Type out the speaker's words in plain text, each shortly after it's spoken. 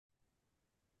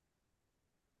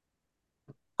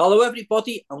Hello,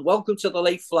 everybody, and welcome to the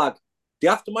Late Flag, the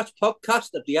aftermatch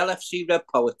podcast of the LFC Red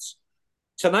Poets.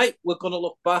 Tonight, we're going to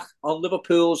look back on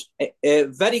Liverpool's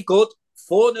very good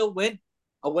 4-0 win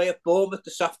away at Bournemouth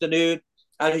this afternoon,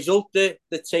 a result that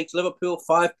takes Liverpool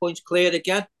 5 points clear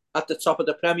again at the top of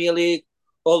the Premier League,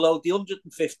 although the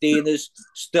 115ers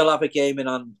still have a game in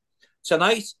hand.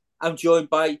 Tonight, I'm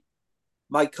joined by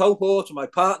my cohort and my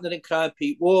partner in crime,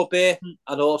 Pete Warburton,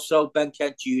 and also Ben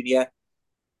Kent Jr.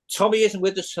 Tommy isn't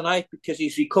with us tonight because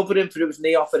he's recovering from his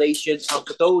knee operation. And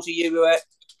for those of you who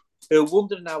are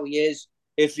wondering how he is,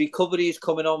 his recovery is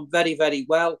coming on very, very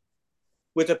well.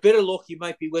 With a bit of luck, he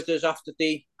might be with us after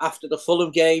the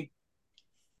Fulham game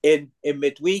in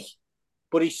midweek,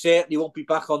 but he certainly won't be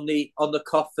back on the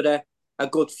cot for a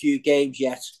good few games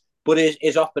yet. But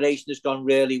his operation has gone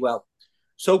really well.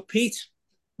 So, Pete,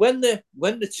 when the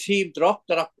team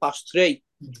dropped at 3:30,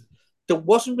 there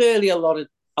wasn't really a lot of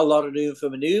room for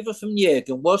manoeuvre from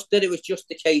Jurgen, was there? It was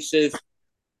just a case of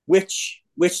which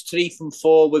 3 from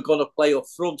 4 were going to play up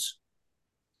front,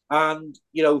 and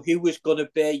who was going to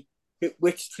be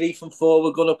which 3 from 4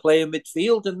 were going to play in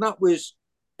midfield, and that was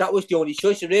the only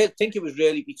choice. I really think it was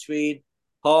really between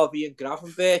Harvey and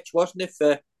Gravenberch, wasn't it,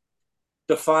 for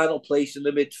the final place in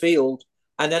the midfield,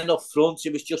 and then up front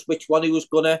it was just which one he was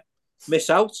going to miss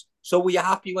out. So were you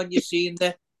happy when you seen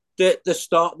the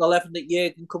starting 11 that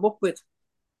Jurgen come up with?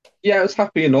 Yeah, I was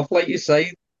happy enough. Like you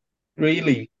say,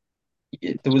 really,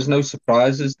 there was no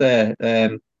surprises there.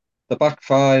 The back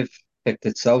five picked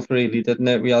itself, really, didn't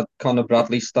it? We had Conor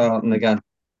Bradley starting again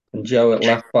and Joe at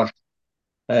left back.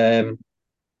 Um,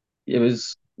 it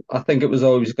was, I think it was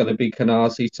always going to be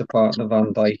Canarsie to partner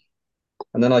Van Dijk.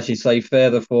 And then, as you say,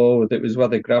 further forward, it was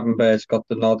whether Gravenberch got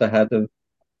the nod ahead of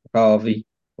Harvey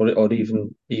or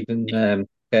even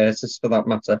Curtis for that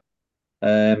matter.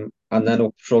 And then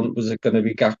up front, was it going to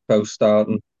be Gakpo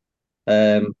starting?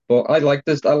 But I like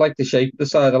this. I like the shape of the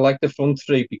side. I like the front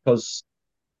three because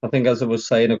I think, as I was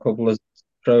saying a couple of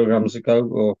programs ago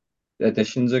or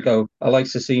editions ago, I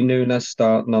like to see Nunes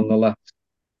starting on the left,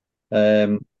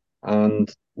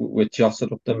 and with Jota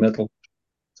up the middle.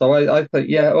 So I think,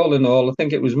 yeah, all in all, I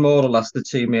think it was more or less the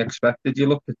team we expected. You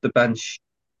looked at the bench,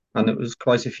 and it was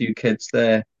quite a few kids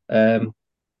there,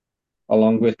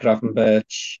 along with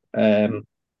Gravenberch,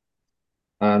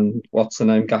 and what's the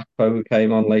name, Gakpo, who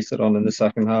came on later on in the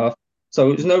second half.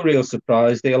 So it was no real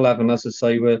surprise. The 11, as I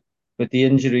say, with the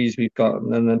injuries we've got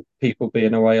and then people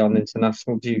being away on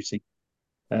international duty,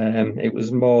 it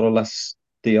was more or less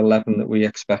the 11 that we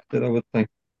expected, I would think.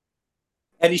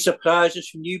 Any surprises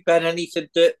from you, Ben? Anything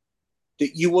that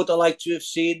you would have liked to have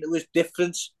seen that was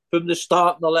different from the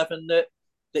starting 11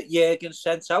 that Jurgen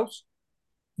sent out?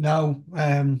 No,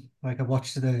 like I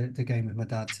watched the game with my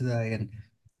dad today, and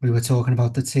we were talking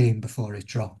about the team before it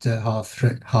dropped at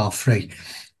half three,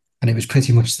 and it was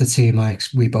pretty much the team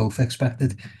we both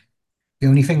expected. The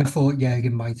only thing I thought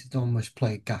Jurgen might have done was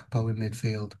play Gakpo in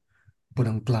midfield, but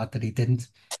I'm glad that he didn't.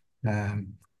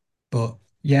 Um, but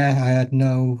yeah, I had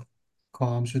no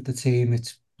qualms with the team.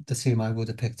 It's the team I would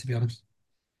have picked, to be honest.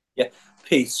 Yeah,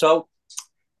 Pete. So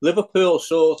Liverpool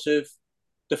sort of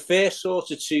the first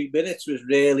sort of 2 minutes was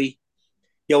really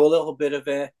a little bit of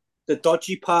the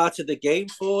dodgy part of the game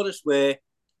for us, where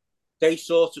they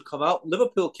sort of come out.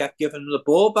 Liverpool kept giving them the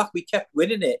ball back. We kept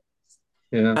winning it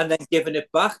Yeah, and then giving it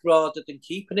back rather than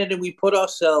keeping it, and we put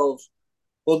ourselves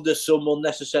under some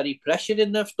unnecessary pressure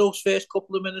in those first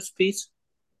couple of minutes, Pete.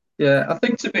 yeah. I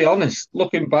think, to be honest,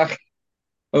 looking back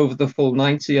over the full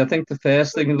 90, I think the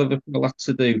first thing Liverpool had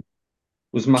to do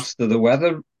was master the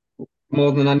weather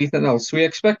more than anything else. We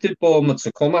expected Bournemouth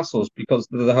to come at us because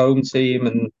they're the home team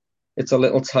and it's a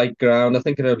little tight ground. I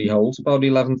think it only holds about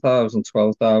 11,000,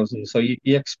 12,000. So you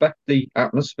expect the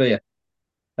atmosphere.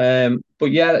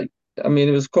 But yeah, I mean,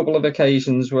 it was a couple of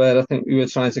occasions where I think we were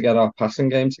trying to get our passing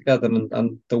game together,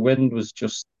 and the wind was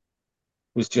just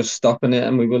stopping it,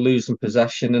 and we were losing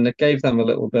possession, and it gave them a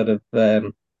little bit of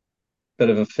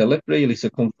a fillip really to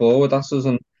come forward at us,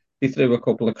 and he threw a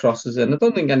couple of crosses in. I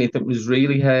don't think anything was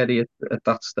really hairy at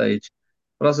that stage.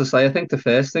 But as I say, I think the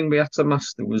first thing we had to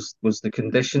master was the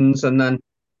conditions, and then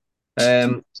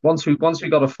once we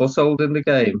got a foothold in the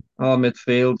game, our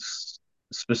midfield,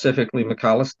 specifically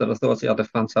McAllister, I thought he had a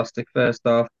fantastic first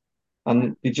half,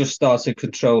 and he just started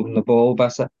controlling the ball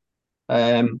better.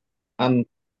 And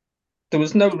there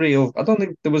was no real. I don't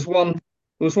think there was one.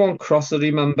 There was one cross I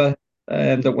remember,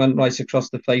 that went right across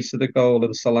the face of the goal,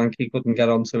 and Solanke couldn't get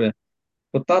onto it.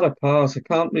 But that apart, I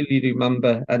can't really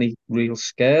remember any real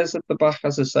scares at the back.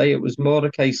 As I say, it was more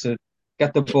a case of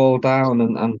get the ball down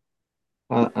and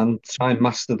and try and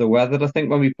master the weather. I think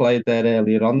when we played there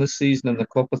earlier on this season in the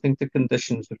cup, I think the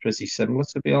conditions were pretty similar,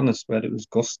 to be honest, where it was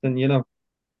gusting, you know.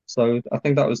 So I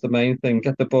think that was the main thing: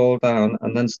 get the ball down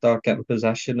and then start getting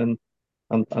possession,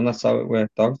 and that's how it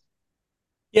worked out.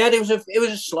 Yeah, it was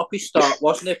a sloppy start,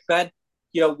 wasn't it, Ben?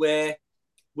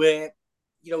 Where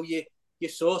you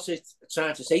sort of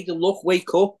trying to say, look,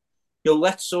 wake up.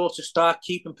 Let's sort of start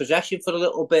keeping possession for a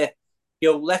little bit.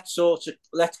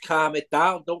 Let's calm it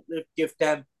down. Don't give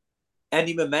them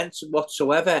any momentum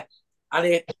whatsoever.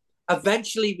 And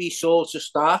eventually we sort of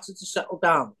started to settle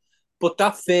down. But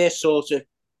that first sort of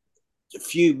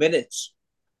few minutes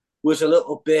was a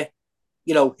little bit,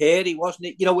 hairy, wasn't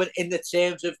it? In the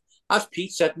terms of, as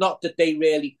Pete said, not that they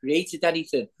really created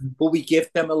anything, but we give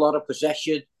them a lot of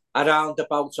possession around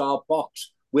about our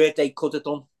box where they could have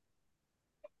done.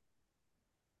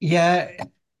 Yeah, I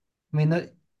mean,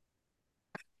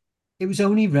 it was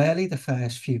only really the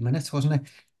first few minutes, wasn't it?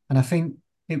 And I think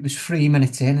it was 3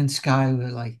 minutes in, and Sky were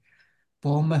like,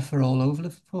 Bournemouth were all over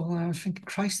Liverpool. And I was thinking,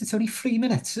 Christ, it's only 3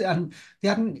 minutes. And they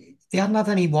hadn't had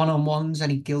any one-on-ones,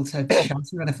 any gilt-edged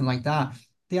shots or anything like that.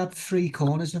 They had three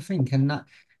corners, I think, and that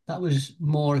was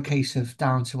more a case of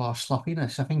down to our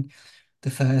sloppiness. I think the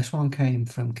first one came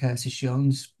from Curtis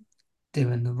Jones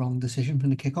doing the wrong decision from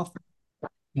the kickoff.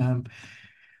 Um,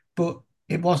 but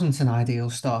it wasn't an ideal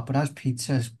start. But as Pete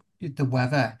says, the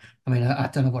weather, I mean, I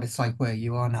don't know what it's like where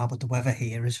you are now, but the weather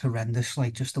here is horrendous,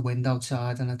 like just the wind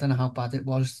outside. And I don't know how bad it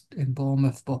was in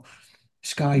Bournemouth, but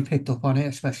Sky picked up on it,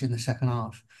 especially in the second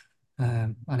half.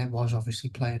 And it was obviously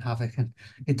playing havoc. And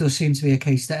it does seem to be a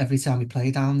case that every time we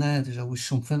play down there, there's always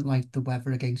something like the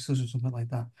weather against us or something like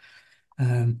that.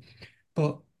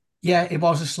 But yeah, it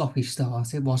was a sloppy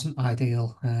start. It wasn't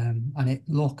ideal. And it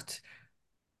looked,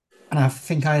 and I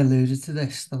think I alluded to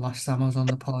this the last time I was on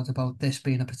the pod about this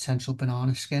being a potential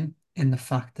banana skin, in the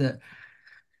fact that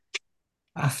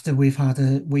after we've had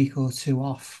a week or two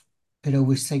off, it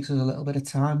always takes us a little bit of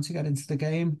time to get into the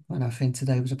game. And I think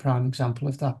today was a prime example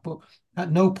of that. But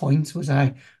at no point was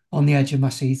I on the edge of my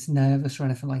seat, nervous or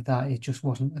anything like that. It just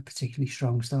wasn't a particularly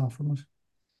strong start from us.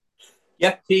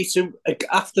 Yeah, Peter,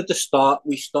 after the start,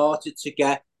 we started to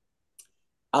get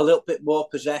a little bit more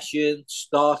possession,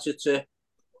 started to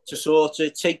sort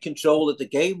of take control of the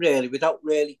game, really, without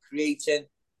really creating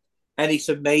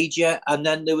anything major. And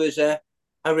then there was a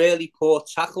really poor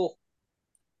tackle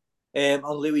on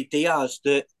Louis Diaz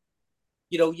that,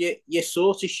 you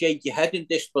sort of shake your head in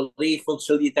disbelief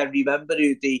until you then remember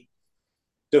who the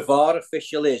VAR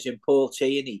official is in Paul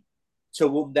Tierney, to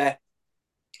wonder,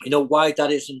 why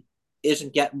that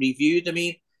isn't getting reviewed. I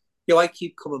mean, I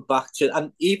keep coming back to,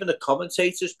 and even the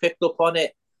commentators picked up on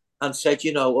it and said,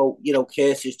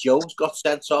 Curtis Jones got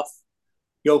sent off,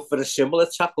 for a similar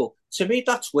tackle. To me,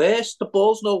 that's worse. The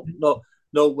ball's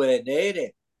nowhere near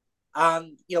it.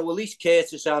 And, at least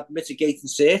Curtis had mitigating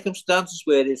circumstances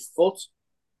where his foot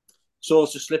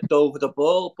sort of slipped over the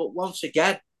ball. But once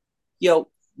again, no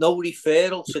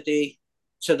referral to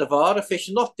the VAR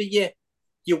official. Not that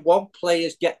you want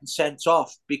players getting sent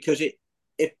off because it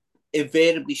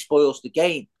invariably spoils the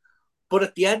game. But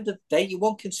at the end of the day, you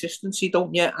want consistency,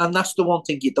 don't you? And that's the one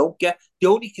thing you don't get. The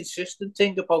only consistent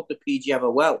thing about the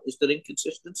PGMOL is their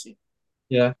inconsistency.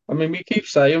 Yeah, I mean, we keep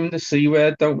saying the C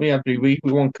word, don't we, every week?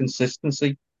 We want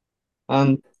consistency.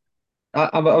 And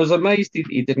I was amazed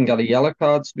he didn't get a yellow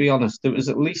card, to be honest. It was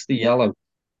at least a yellow.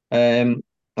 I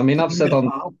mean, I've said on...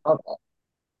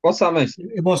 What's that, mate?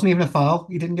 It wasn't even a foul.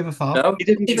 He didn't give a foul. No, He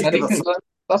didn't give anything.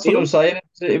 That's what I'm saying.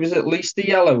 It was at least a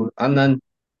yellow. And then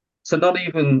to not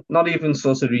even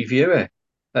sort of review it.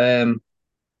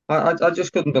 I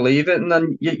just couldn't believe it. And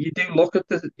then you do look at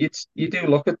you do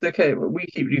look at we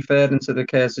keep referring to the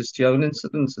Curtis Jones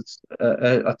incident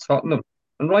at Tottenham,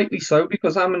 and rightly so,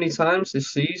 because how many times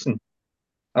this season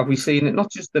have we seen it? Not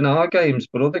just in our games,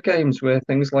 but other games where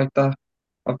things like that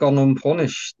have gone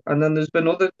unpunished. And then there's been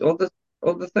other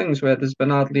things where there's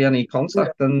been hardly any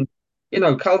contact. And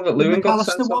The Calvert-Lewin got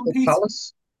sent McAllister off one, with Pete.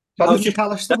 Palace. I The was just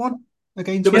McAllister one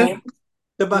against the, Yeah, Bournemouth.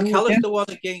 the yeah. McAllister one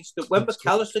against when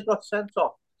McAllister got sent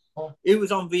off. He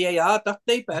was on VAR that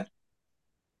day, Ben.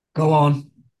 Go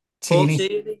on, Paul Teeny.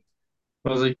 Tierney.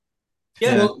 Was he?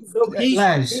 Yeah. Yeah. Well,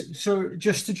 Les, so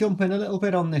just to jump in a little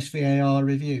bit on this VAR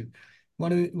review,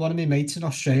 one of my mates in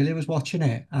Australia was watching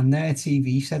it, and their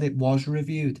TV said it was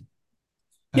reviewed.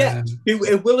 Yeah,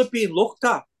 it will have been looked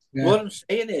at. Yeah. What I'm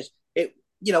saying is,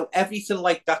 everything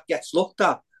like that gets looked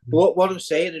at. But what I'm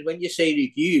saying is, when you say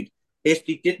reviewed, is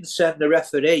they didn't send the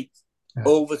referee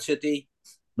over to the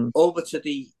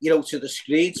to the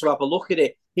screen to have a look at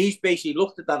it. He's basically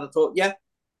looked at that and thought, yeah,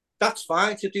 that's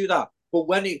fine to do that. But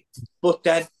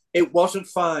then it wasn't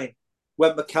fine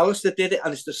when McAllister did it,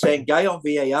 and it's the same guy on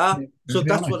VAR. So To be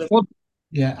that's honest, what.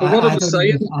 yeah, But what I was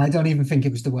saying, I don't even think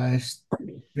it was the worst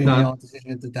no, VAR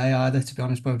decision of the day either, to be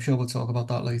honest, but I'm sure we'll talk about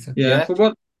that later. yeah, Yeah,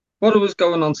 but what I was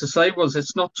going on to say was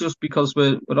it's not just because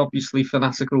we're obviously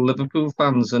fanatical Liverpool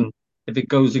fans, and if it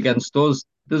goes against us,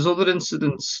 there's other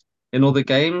incidents in other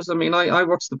games. I mean, I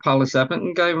watched the Palace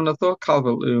Everton game and I thought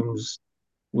Calvert-Lewin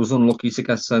was unlucky to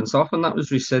get sent off, and that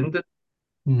was rescinded.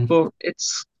 Mm. But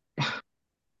it's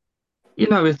you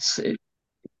know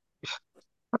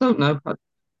I don't know. I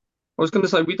was going to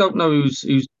say we don't know who's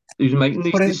making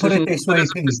these Put it decisions. this way,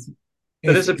 Pete.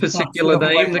 There is a If that's the particular other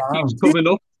way name that keeps around, coming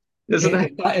up, isn't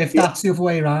it? if yeah, that's the other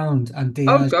way around and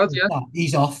Oh Diaz God, does yeah, that,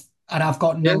 he's off, and I've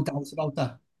got yeah, no doubt about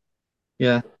that.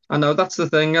 yeah. I know that's the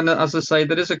thing, and as I say,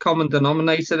 there is a common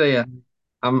denominator here,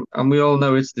 and we all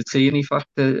know it's the Tierney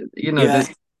factor. yeah,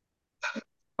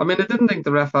 I mean, I didn't think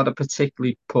the ref had a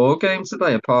particularly poor game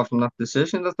today, apart from that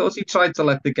decision. I thought he tried to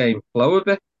let the game flow a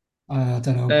bit. I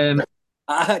don't know. Um,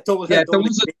 I yeah, there don't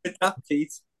was a, agree with that,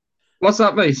 Pete. what's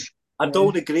that, mate? I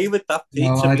don't agree with that, Pete.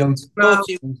 No, To I be honest, don't. Well,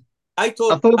 I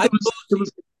thought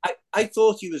I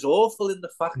thought he was awful in the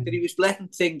fact that he was letting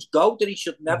things go that he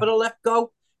should never have let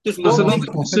go. There's there was one another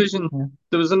thing. Wasn't booking. decision. Yeah.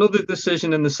 There was another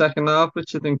decision in the second half,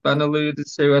 which I think Ben alluded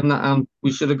to, and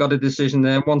we should have got a decision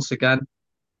there. Once again,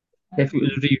 if it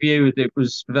was reviewed, it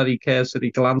was very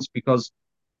cursory glance because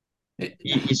It-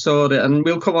 you saw it, and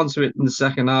we'll come on to it in the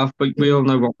second half. But we all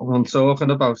know what I'm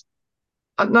talking about.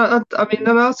 I mean,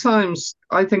 there are times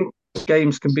I think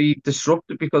games can be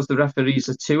disrupted because the referees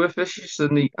are too officious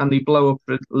and they blow up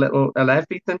for a little and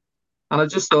everything. And I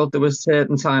just thought there were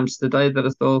certain times today that I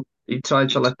thought he tried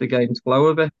to let the games flow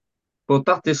a bit. But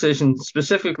that decision,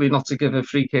 specifically not to give a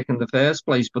free kick in the first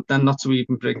place, but then not to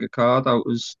even bring a card out,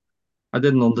 was I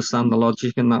didn't understand the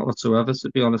logic in that whatsoever,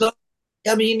 to be honest. No,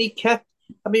 I mean, he kept.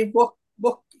 I mean, what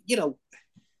you know,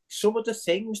 some of the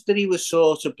things that he was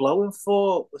sort of blowing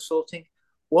for were sort of thing,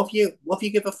 what have you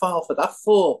give a foul for that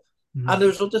for? And Mm.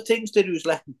 there's other things that he was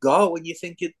letting go, and you're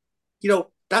thinking,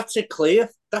 that's a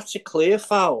clear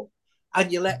foul,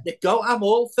 and you let it go. I'm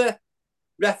all for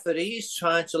referees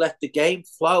trying to let the game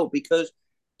flow because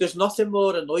there's nothing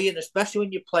more annoying, especially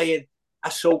when you're playing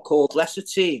a so-called lesser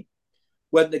team,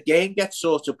 when the game gets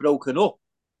sort of broken up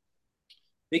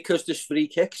because there's free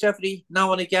kicks every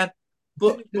now and again.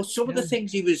 But some of the Yeah.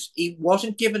 things he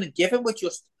wasn't given and given were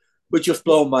just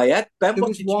blowing my head. Ben, There what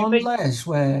was did you one, make? Les,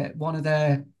 where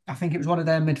I think it was one of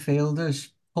their midfielders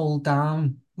pulled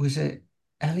down. Was it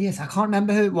Elliot? I can't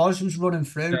remember who it was running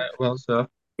through. Yeah, well, so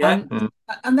Yeah, And yeah.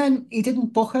 and then he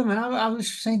didn't book him. And I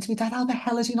was saying to me, Dad, how the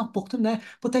hell has he not booked him there?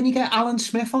 But then you get Alan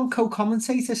Smith on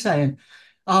co-commentator saying,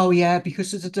 oh, yeah,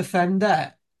 because of the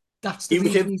defender, that's the he was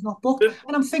reason in. he's not booked.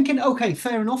 And I'm thinking, okay,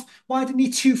 fair enough. Why didn't he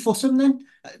two-foot him then?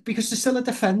 Because there's still a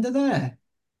defender there.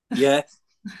 Yeah,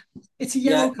 It's a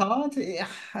yeah, yellow card.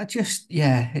 I just,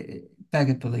 yeah,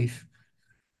 beg belief.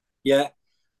 yeah.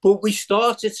 But we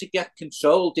started to get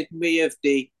control, didn't we, of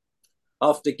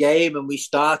the game, and we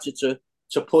started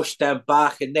to push them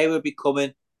back, and they were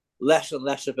becoming less and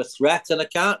less of a threat. And I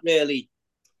can't really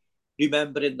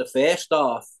remember in the first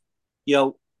half,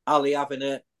 Ali having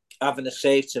a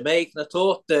save to make, and I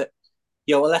thought that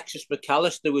Alexis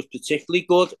McAllister was particularly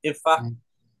good. In fact, Mm.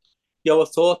 I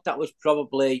thought that was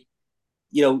probably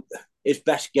you know his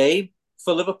best game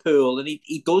for Liverpool, and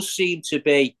he does seem to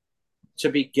be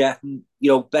getting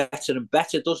better and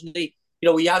better, doesn't he?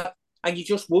 He had, and you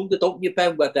just wonder, don't you,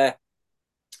 Ben, whether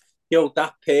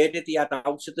that period he had out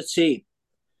of the team,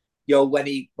 when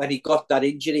he got that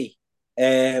injury,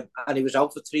 and he was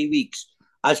out for 3 weeks,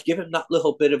 has given him that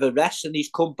little bit of a rest, and he's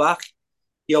come back,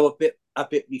 a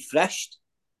bit refreshed,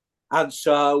 and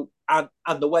so and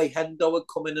the way Hendo had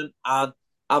come in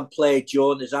and played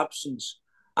during his absence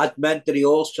had meant that he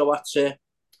also had to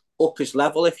up his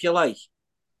level, if you like,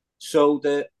 so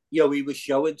that he was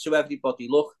showing to everybody,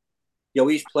 look,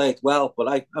 he's played well,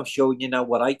 but I'm showing you now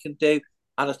what I can do.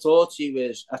 And I thought he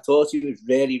was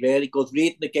really, really good,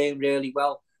 reading the game really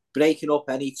well, breaking up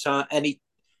any time,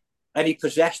 any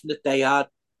possession that they had,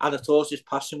 and I thought his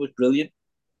passing was brilliant.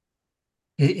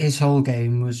 His whole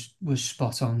game was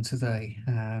spot on today.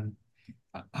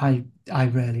 I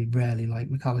really, really like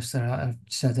McAllister. I've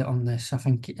said it on this, I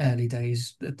think early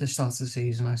days at the start of the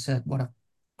season. I said what a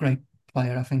great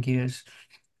player I think he is.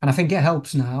 And I think it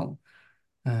helps now,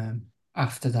 um,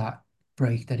 after that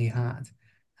break that he had.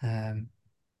 Um,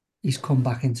 he's come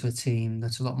back into a team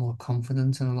that's a lot more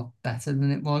confident and a lot better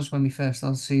than it was when we first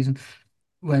started the season.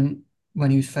 When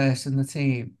he was first in the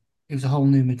team, it was a whole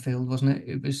new midfield, wasn't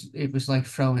it? It was like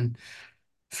throwing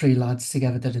three lads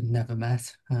together that had never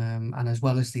met. And as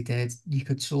well as they did, you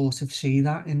could sort of see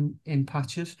that in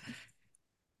patches.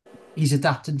 He's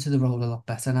adapting to the role a lot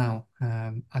better now.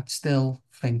 I'd still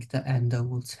think that Endo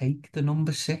will take the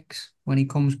number 6 when he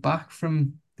comes back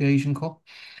from the Asian Cup.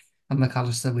 And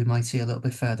McAllister, we might see a little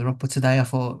bit further up. But today,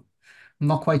 I'm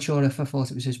not quite sure if I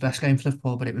thought it was his best game for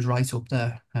Liverpool, but it was right up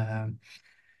there.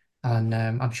 And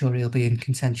I'm sure he'll be in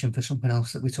contention for something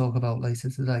else that we talk about later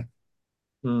today.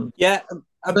 Yeah, and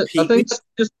I Pete, think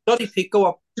sorry, Pete, go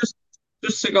on. just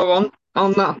just to go on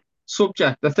that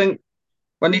subject, I think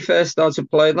when he first started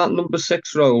playing that number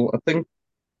 6 role, I think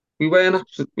we weren't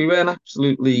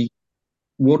absolutely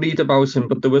worried about him,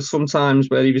 but there were some times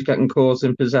where he was getting caught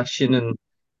in possession, and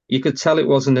you could tell it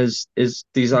wasn't his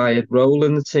desired role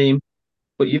in the team.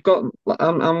 But you've got,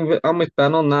 I'm with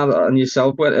Ben on that and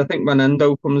yourself. I think when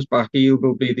Endo comes back, he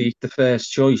will be the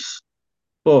first choice.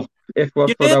 But if what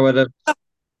You for really, our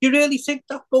you really think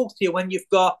that, both of you, when you've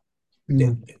got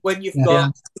Mm. yeah,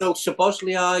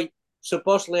 Sabozlai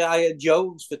and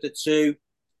Jones for the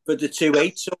two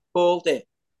eights, so called it.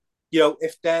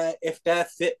 If they're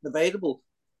fit and available,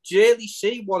 do you really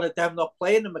see one of them not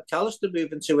playing and McAllister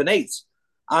moving to an 8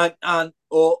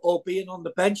 or being on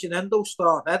the bench and Endo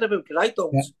starting ahead of him? Because I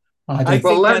don't. Yeah, I I don't.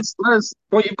 well, think let's.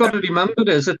 What you've got to remember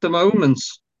is at the moment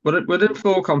we're in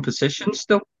 4 competitions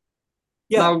still.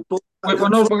 yeah, Now but we're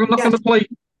not yeah, going to play.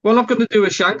 We're not going to do a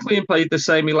Shankly and play the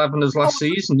same 11 as last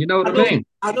season. You know what I I know, mean?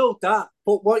 I know that,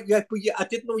 but I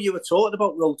didn't know you were talking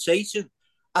about rotating.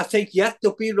 I think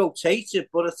they'll be rotated,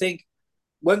 but I think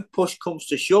when push comes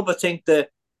to shove, I think that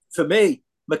for me,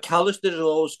 McAllister is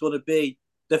always going to be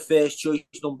the first choice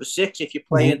number 6 if you're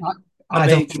Well, playing a I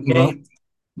don't major think he will. game.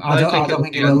 I I think don't it'll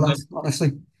think he be will, Endo. Les,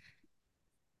 honestly.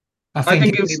 I I think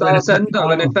think if he'll we win a start cup Endo,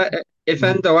 and final, if yeah.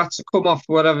 Endo had to come off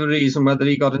for whatever reason, whether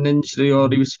he got an injury or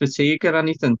he was fatigued or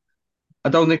anything, I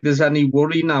don't think there's any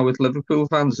worry now with Liverpool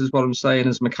fans. Is what I'm saying.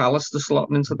 Is McAllister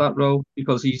slotting into that role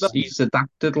because But he's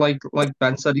adapted, like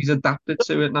Ben said, he's adapted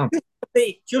to it now.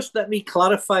 just let me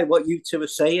clarify what you two are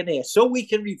saying here, so we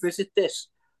can revisit this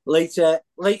later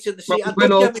this Well, year. we And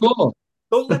win all 4.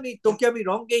 don't get me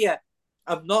wrong here.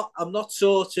 I'm not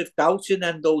sort of doubting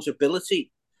Endo's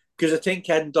ability, because I think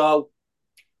Endo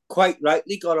quite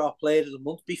rightly got our player of the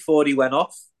month before he went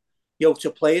off,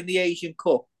 to play in the Asian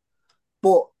Cup.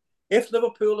 But if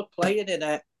Liverpool are playing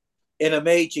in a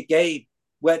major game,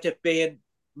 where they're being,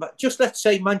 just let's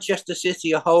say Manchester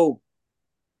City at home,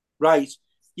 right?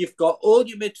 You've got all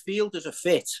your midfielders are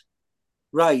fit,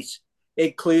 right?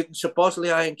 Including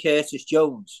Szoboszlai and Curtis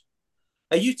Jones.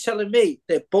 Are you telling me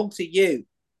that both of you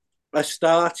are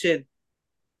starting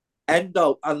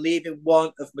Endo and leaving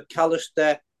one of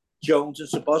McAllister, Jones, and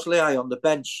Szoboszlai on the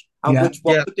bench? And Yeah, which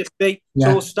one Yeah, would it be? So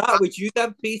yeah. we'll start with you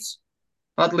then, Pete.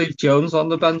 I'd leave Jones on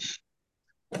the bench.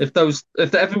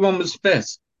 If everyone was fit,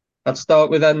 I'd start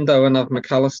with Endo and have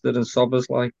McAllister and Sobbers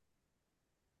like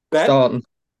Ben? starting.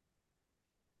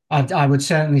 I would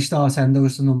certainly start Endo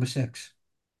as the number 6.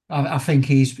 I think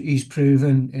he's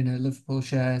proven in a Liverpool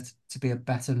shirt to be a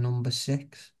better number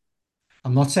 6.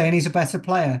 I'm not saying he's a better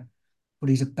player, but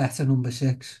he's a better number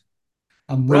 6.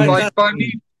 And But Right.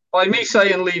 we, by me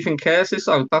saying leaving Curtis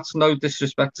out, that's no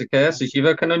disrespect to Curtis.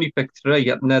 You can only pick 3,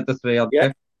 and they're the 3 I'd Yeah.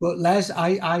 pick. but Les,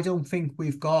 I don't think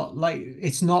we've got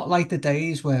it's not like the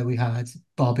days where we had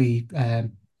Bobby,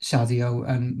 Sadio,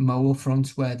 and Mo up front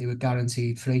where they were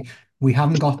guaranteed free. We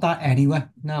haven't got that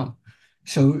anywhere now.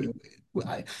 So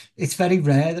it's very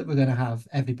rare that we're going to have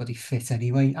everybody fit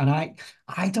anyway. And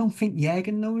I don't think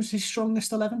Jurgen knows his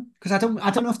strongest 11, because I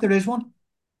don't know if there is one.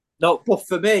 No, but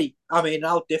for me, I mean,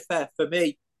 I'll differ. For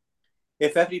me,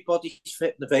 if everybody's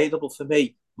fit and available, for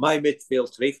me, my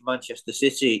midfield 3 for Manchester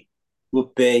City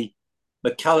would be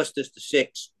McAllister's the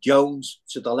 6, Jones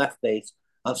to the left 8,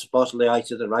 and Szoboszlai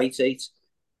to the right 8.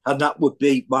 And that would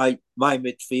be my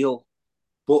midfield.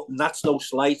 But that's no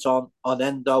slight on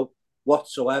Endo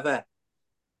whatsoever.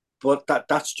 But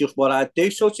that's just what I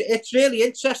do. So it's really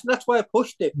interesting. That's why I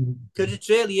pushed it, because it's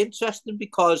really interesting,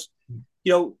 because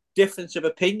difference of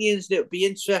opinions. It would be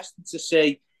interesting to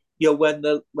see, when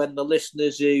the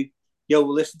listeners who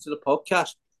listen to the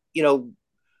podcast,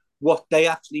 what they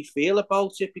actually feel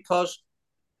about it. Because,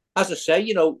 as I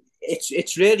say,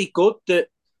 it's really good that,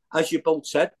 as you both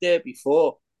said there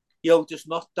before, there's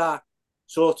not that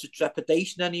sort of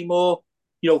trepidation anymore,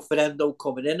 for Endo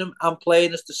coming in and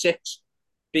playing as the 6,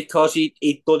 because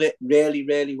he'd done it really,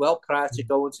 really well prior to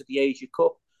going to the Asia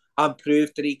Cup, and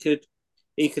proved that he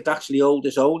could actually hold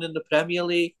his own in the Premier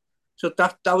League. So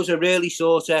that was a really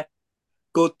sort of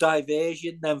good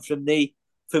diversion then from the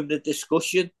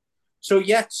discussion. So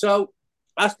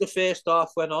as the first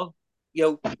half went on,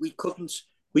 we couldn't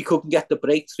we couldn't get the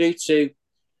breakthrough to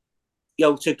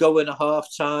go in a half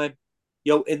time,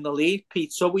 in the lead,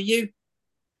 Pete. So were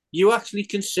you actually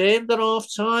concerned at half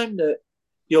time that,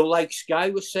 like Sky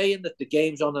was saying, that the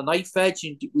game's on a knife edge,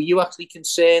 and were you actually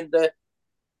concerned that,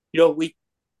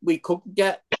 we couldn't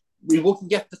get, we wouldn't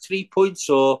get the 3 points,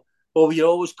 or were you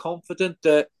always confident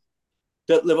that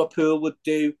Liverpool would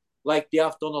do like they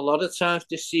have done a lot of times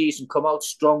this season, come out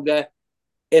stronger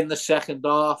in the second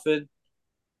half and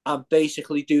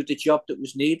basically do the job that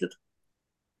was needed?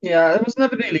 Yeah, I was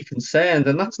never really concerned,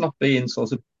 and that's not being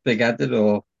sort of big-headed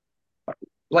or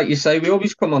like you say, we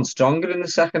always come on stronger in the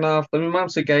second half. The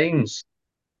amount of games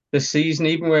this season,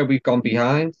 even where we've gone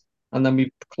behind, and then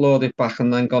we've clawed it back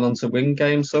and then gone on to win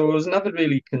games. So I was never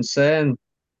really concerned.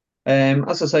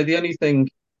 As I say, the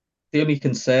only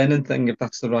concerning thing, if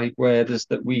that's the right word, is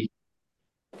that we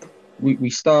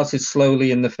started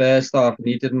slowly in the first half, and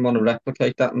he didn't want to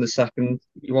replicate that in the second.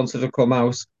 He wanted to come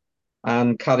out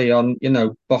and carry on,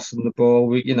 bossing the ball,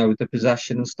 with the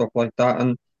possession and stuff like that.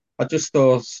 And I just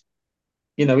thought,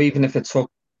 even if it took,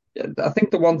 I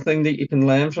think the one thing that you can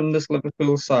learn from this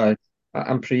Liverpool side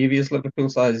and previous Liverpool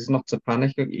side is not to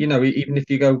panic. Even if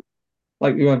you go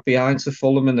like we went behind to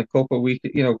Fulham in a couple of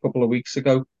weeks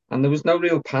ago, and there was no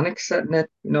real panic setting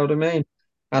it. You know what I mean?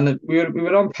 And we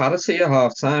were on parity at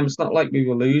half time. It's not like we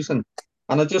were losing.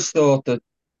 And I just thought that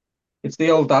it's the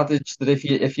old adage that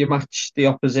if you match the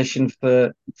opposition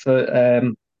for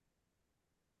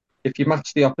if you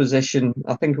match the opposition,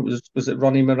 I think was it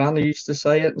Ronnie Moran who used to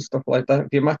say it and stuff like that. If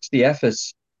you match the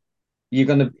efforts, you're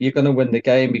gonna win the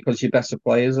game because you're better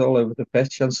players all over the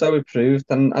pitch, and so it proved.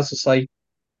 And as I say,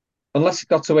 unless it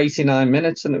got to 89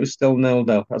 minutes and it was still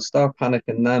 0-0, I'd start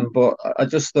panicking then. But I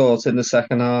just thought in the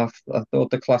second half, I thought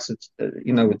the class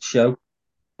would show,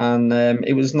 and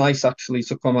it was nice actually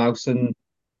to come out and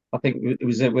I think it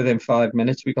was within 5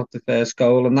 minutes we got the first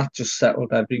goal, and that just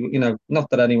settled not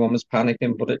that anyone was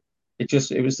panicking, but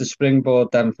it was the springboard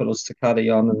then for us to carry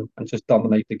on and just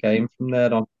dominate the game from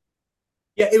there on.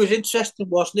 Yeah, it was interesting,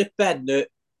 wasn't it, Ben, that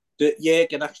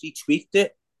Jurgen actually tweaked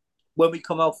it when we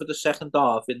come out for the second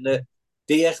half, in that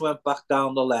Diaz went back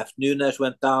down the left, Nunes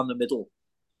went down the middle,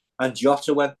 and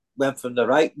Jota went from the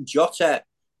right. And Jota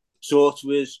sort of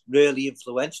was really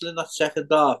influential in that second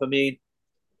half. I mean,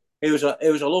 it was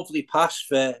a lovely pass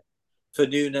for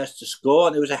Nunes to score,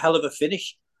 and it was a hell of a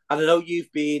finish. And I know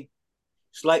you've been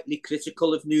slightly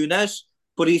critical of Nunes,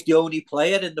 but he's the only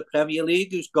player in the Premier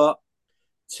League who's got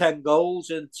 10 goals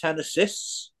and 10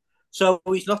 assists. So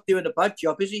he's not doing a bad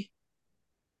job, is he?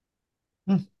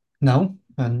 No,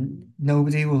 and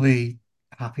nobody will be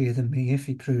happier than me if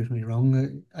he proves me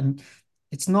wrong. And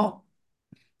it's not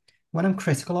when I'm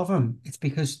critical of him, it's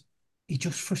because he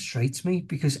just frustrates me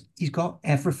because he's got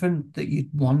everything that you'd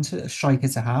want a striker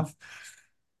to have.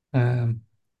 Um,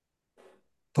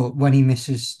 but when he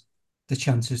misses the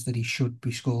chances that he should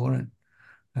be scoring,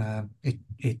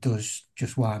 it does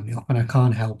just wind me up, and I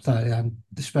can't help that.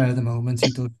 The spur of the moment,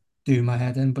 he does do my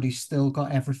head in, but he's still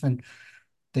got everything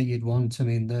that you'd want. I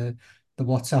mean, the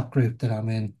WhatsApp group that I'm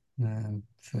in,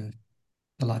 for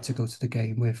the lads to go to the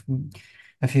game with,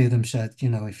 a few of them said,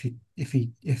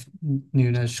 if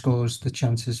Nunes scores the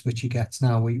chances which he gets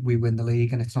now, we win the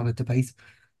league, and it's not a debate.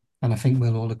 And I think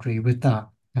we'll all agree with that.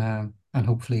 And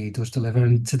hopefully he does deliver.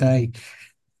 And today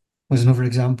was another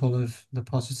example of the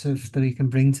positive that he can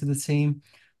bring to the team,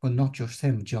 but not just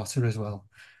him, Jota as well.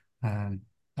 I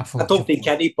I thought don't Jota, think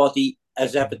anybody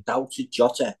has ever doubted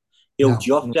Jota. no,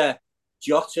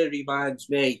 Jota reminds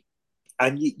me,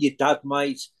 and your dad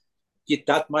might,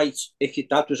 if your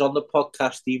dad was on the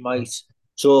podcast, he might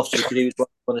sort of agree with what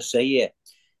I'm going to say here.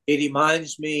 It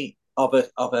reminds me of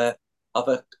a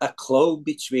clone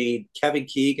between Kevin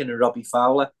Keegan and Robbie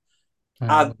Fowler,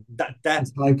 and that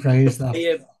it's high praise to that.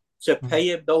 pay him to pay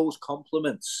him those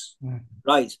compliments, Yeah.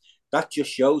 right? That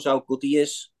just shows how good he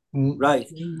is, Well, right?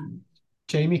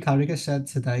 Jamie Carragher said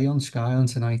today on Sky on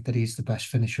tonight that he's the best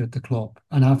finisher at the club,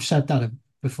 and I've said that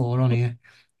before on here.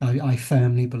 I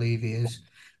firmly believe he is.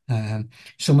 Um,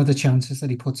 some of the chances that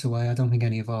he puts away, I don't think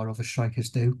any of our other strikers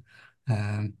do.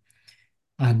 Um,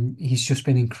 and he's just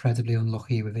been incredibly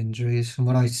unlucky with injuries. And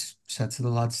what I said to the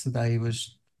lads today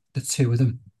was the two of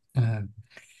them, um,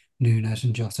 Nunes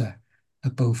and Jota,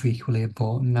 are both equally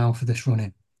important now for this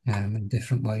running, in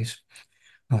different ways.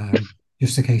 Um,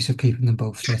 just a case of keeping them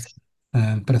both fit.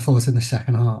 But I thought in the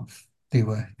second half they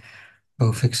were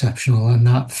both exceptional, and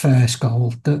that first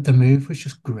goal, the move was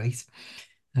just great.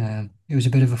 It was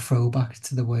a bit of a throwback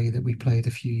to the way that we played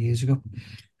a few years ago,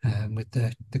 with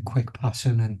the quick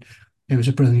passing, and it was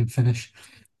a brilliant finish.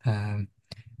 Um,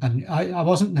 And I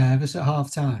wasn't nervous at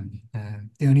half time.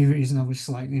 The only reason I was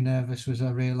slightly nervous was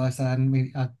I realised I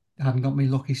hadn't got my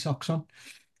lucky socks on.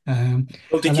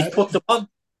 Well, did And you put them on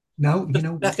no,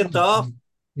 the second half?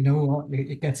 you know what?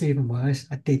 It gets even worse.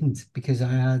 I didn't because I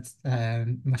had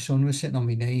my son was sitting on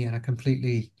my knee and I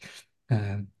completely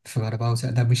forgot about it.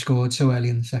 And then we scored so early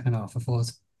in the second half. I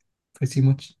thought pretty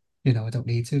much, I don't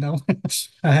need to now.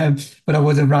 But I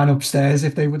would have ran upstairs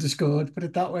if they would have scored. Put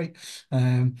it that way.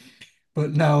 Um,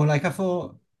 but no, like I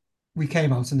thought we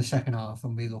came out in the second half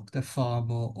and we looked a far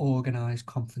more organised,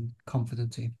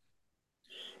 confident team.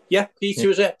 Yeah, Yeah.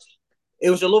 Peter, it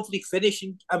was a lovely finish.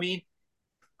 And, I mean,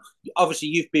 obviously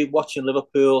you've been watching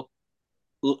Liverpool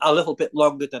a little bit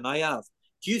longer than I have.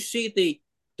 Do you see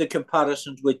the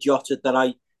comparisons with Jota that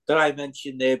I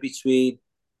mentioned there between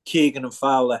Keegan and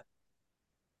Fowler?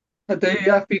 I do,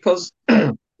 yeah, because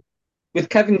with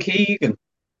Kevin Keegan,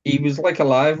 he was like a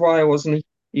live wire, wasn't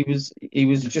he? He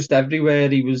was just everywhere.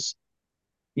 He was,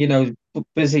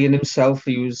 busy in himself.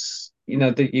 He was,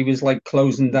 he was like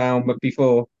closing down, but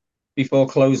before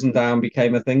closing down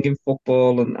became a thing in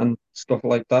football and stuff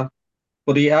like that.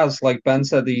 But he has, like Ben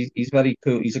said, he's very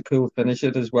cool. He's a cool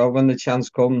finisher as well. When the chance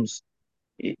comes,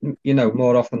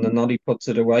 more often than not, he puts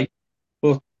it away.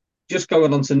 But just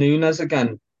going on to Nunes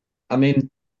again, I mean,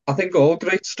 I think all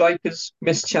great strikers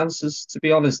miss chances, to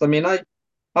be honest. I mean, I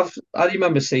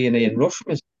remember seeing Ian Rush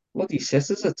miss bloody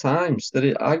sitters at times that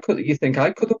you think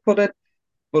I could have put it,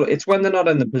 but it's when they're not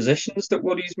in the positions that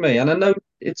worries me. And I know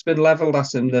it's been levelled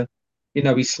at him that,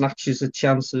 he snatches at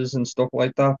chances and stuff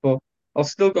like that, but I'll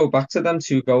still go back to them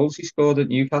two goals he scored at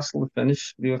Newcastle to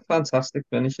finish. They were fantastic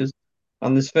finishes.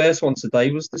 And this first one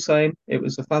today was the same. It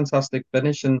was a fantastic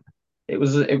finish and it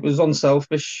was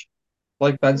unselfish.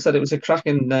 Like Ben said, it was a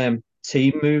cracking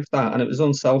team move that, and it was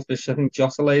unselfish. I think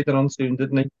Jota laid it on soon,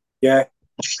 didn't Yeah,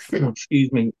 he?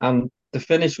 Excuse me. And the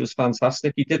finish was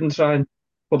fantastic. He didn't try and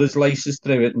put his laces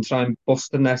through it and try and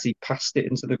bust the net. He passed it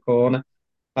into the corner.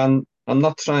 And I'm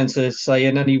not trying to say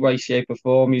in any way, shape, or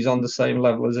form he's on the same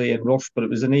level as Ian Rush, but it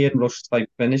was an Ian Rush type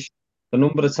finish. The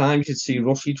number of times you'd see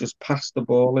Rushy just pass the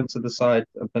ball into the side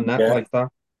of the net yeah, like that.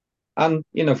 And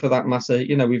for that matter,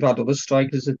 we've had other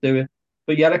strikers that do it.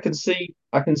 But yeah, I can see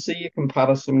a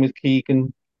comparison with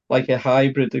Keegan, like a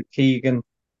hybrid of Keegan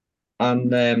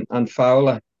and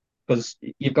Fowler, because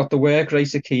you've got the work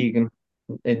rate of Keegan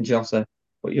in Jota,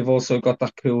 but you've also got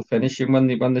that cool finishing when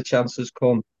the chances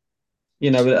come. I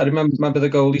remember the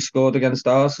goal he scored against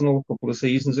Arsenal a couple of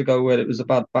seasons ago where it was a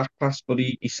bad back pass, but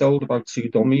he sold about two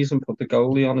dummies and put the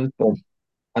goalie on his bum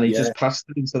and he yeah. just passed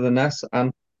it into the net.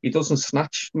 And he doesn't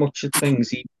snatch much at things.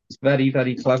 He's very,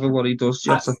 very clever what he does,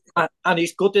 Jota. And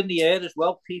he's good in the air as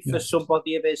well, Pete, for Yeah.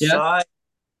 somebody of his Yeah, size.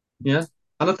 yeah.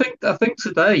 And I think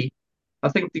today, I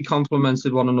think they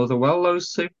complemented one another well,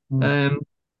 those two. Mm. Um,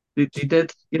 they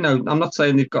did, I'm not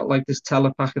saying they've got like this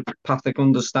telepathic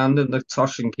understanding that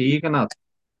Tosh and Keegan had,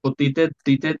 but they did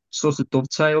sort of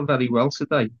dovetail very well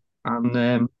today.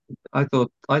 And I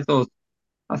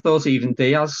thought even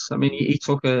Diaz, I mean, he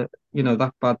took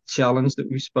that bad challenge that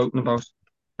we've spoken about,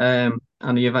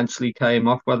 and he eventually came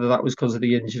off, whether that was because of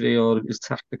the injury or it was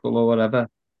tactical or whatever.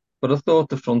 But I thought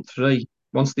the front three,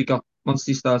 once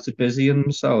they started busying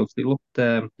themselves, they looked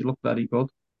very good.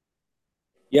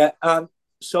 Yeah, and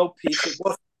so Pete,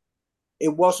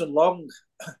 it wasn't long,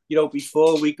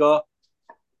 before we got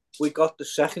the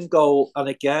second goal, and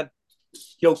again,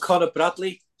 Conor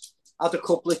Bradley had a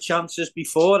couple of chances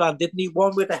before, and didn't he?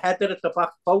 One with a header at the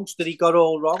back post that he got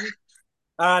all wrong,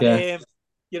 and Yeah,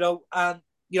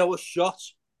 a shot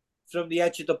from the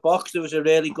edge of the box. There was a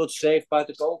really good save by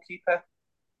the goalkeeper.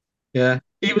 yeah.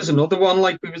 He was another one,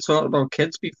 like we were talking about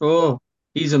kids before.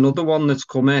 He's another one that's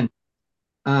come in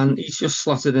and he's just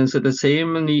slotted into the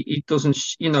team and he doesn't,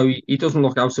 he doesn't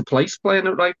look out of place playing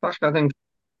at right back. I think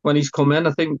when he's come in,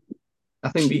 I think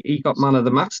he got man of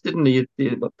the match, didn't he?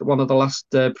 One of the last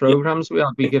Yeah, programs we had,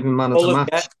 we give him man of the Fulham,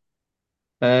 yeah, match.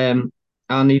 Um,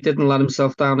 and he didn't let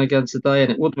himself down again today,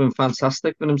 and it would have been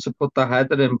fantastic for him to put that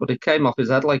header in, but it came off his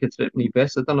head like a threepenny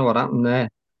bit. I don't know what happened there.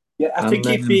 yeah. I think And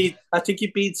he'd been, I think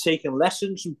he'd been taking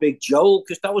lessons from Big Joel,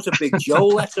 because that was a Big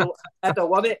Joel header,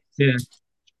 wasn't it? yeah,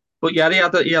 but yeah, he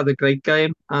had a great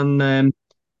game, and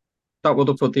that would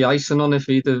have put the icing on if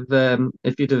he'd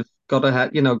have got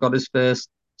ahead, got his first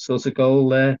sort of goal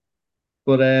there.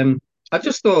 But I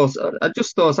just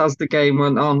thought as the game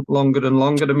went on longer and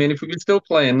longer. I mean, if we were still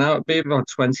playing now, it'd be about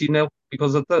 20-0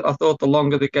 because I thought the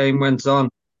longer the game went on,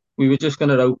 we were just going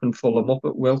to open Fulham up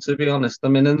at will. To be honest, I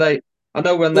mean, I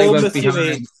know when they went Bournemouth, you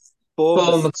mean? behind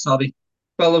Bournemouth. Bournemouth, sorry.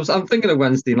 Well, I'm thinking of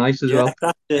Wednesday night as Yeah, well.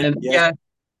 that's it. And Yeah, yeah,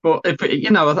 But if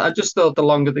you know, I just thought the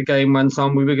longer the game went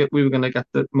on, we were going to get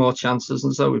more chances,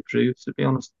 and so it proved. To be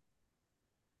honest,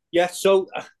 Yeah, so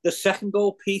the second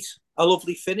goal, Pete, a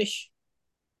lovely finish.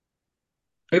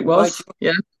 it By was.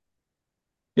 Yeah,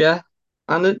 yeah,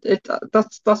 and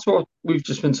that's what we've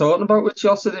just been talking about with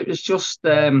Jota. It was just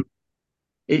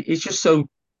he's just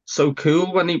so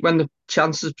cool when the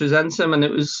chances present him, and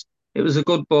it was a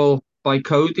good ball by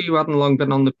Cody, who hadn't long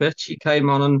been on the pitch. He came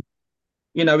on, and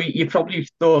you probably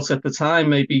thought at the time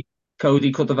maybe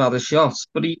Cody could have had a shot,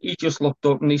 but he just looked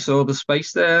up and he saw the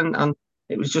space there, and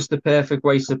it was just the perfect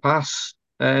way to pass.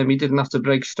 He didn't have to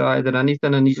break stride or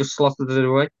anything, and he just slotted it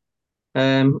away.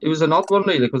 It was an odd one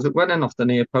really because it went in off the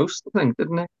near post, I think,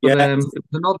 didn't it? But yeah. it was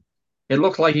an odd. It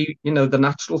looked like the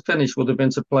natural finish would have been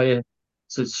to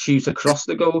shoot across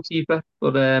the goalkeeper.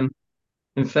 But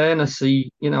in fairness,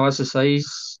 as I say,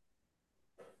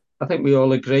 I think we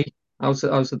all agree. Out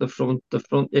of the front.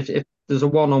 If there's a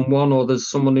one-on-one or there's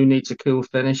someone who needs a cool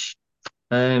finish,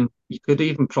 you could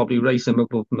even probably raise him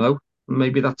above Mo.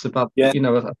 Maybe that's Yeah.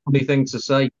 a funny thing to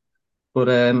say, but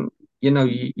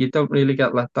you don't really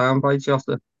get let down by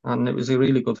Jota, and it was a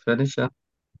really good finish. Yeah.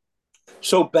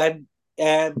 So Ben,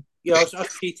 as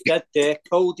Pete said there,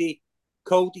 Cody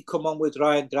come on with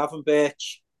Ryan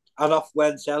Gravenberch, and off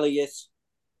went Elliott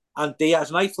and Diaz,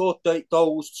 and I thought that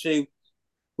those two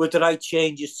were the right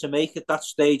changes to make at that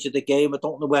stage of the game. I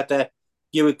don't know whether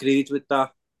you agreed with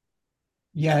that.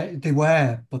 Yeah, they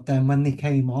were, but then when they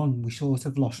came on, we sort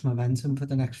of lost momentum for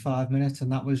the next 5 minutes,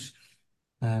 and that was.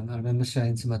 I remember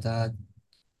saying to my dad,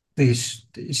 "This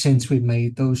since we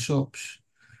made those subs,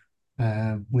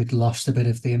 we'd lost a bit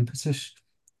of the impetus.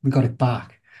 We got it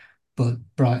back, but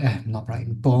not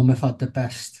Brighton, Bournemouth had the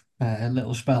best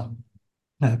little spell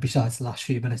besides the last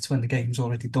few minutes when the game's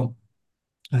already done."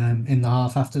 In the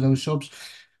half after those subs.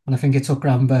 And I think it took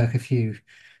Gravenberch a few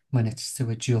minutes to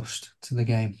adjust to the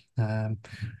game.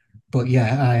 But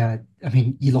yeah, I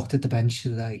mean, you looked at the bench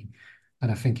today,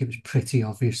 and I think it was pretty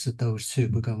obvious that those two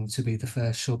were going to be the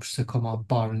first subs to come on,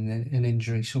 barring an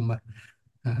injury somewhere.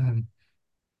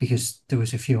 Because there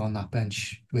was a few on that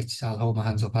bench, which I'll hold my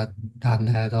hands up, I hadn't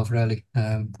heard of really.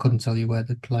 Couldn't tell you where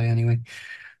they'd play anyway.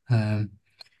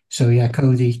 So yeah,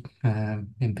 Cody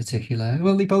in particular.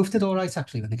 Well, they both did all right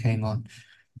actually when they came on.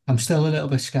 I'm still a little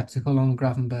bit skeptical on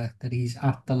Gravenberch that he's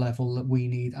at the level that we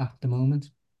need at the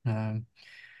moment. But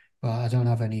I don't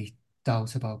have any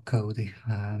doubt about Cody.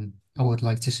 I would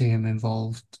like to see him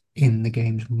involved in the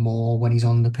games more when he's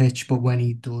on the pitch, but when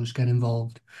he does get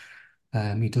involved,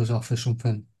 he does offer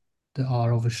something that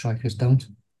our other strikers don't.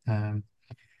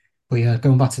 But yeah,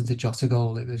 going back to the Jota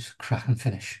goal, it was a cracking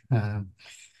finish. It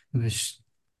was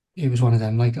it was one of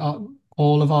them. Like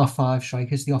all of our five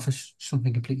strikers, they offer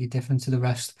something completely different to the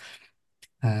rest.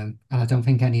 And I don't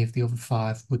think any of the other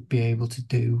five would be able to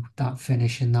do that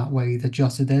finish in that way that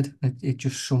Jota did. It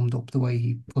just summed up the way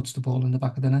he puts the ball in the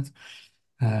back of the net.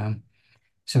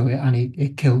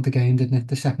 It killed the game, didn't it?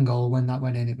 The second goal, when that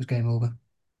went in, it was game over.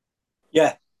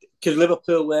 Yeah, because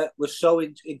Liverpool were so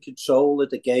in control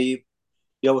of the game,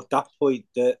 at that point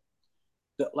that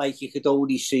like you could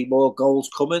only see more goals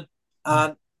coming,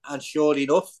 and sure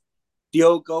enough,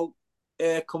 Diogo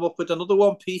come up with another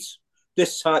one piece.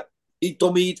 This time he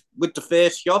dummied with the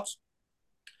first shot,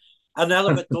 and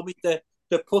Elliot dummied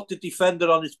to put the defender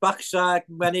on his backside.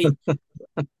 And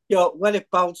when it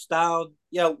bounced down,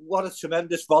 what a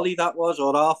tremendous volley that was,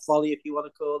 or half volley if you want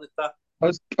to call it that. I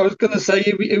was going to say,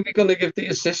 are we going to give the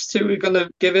assist to? Are we going to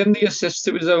give him the assist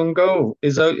to his own goal,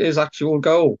 his actual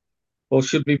goal? Or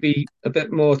should we be a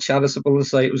bit more charitable and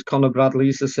say it was Conor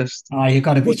Bradley's assist? You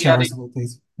got to be But yeah, charitable,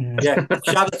 please. Yeah,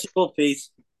 charitable piece.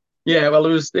 Yeah, well,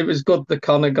 it was good that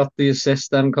Conor got the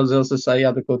assist then, because as I say, he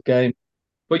had a good game.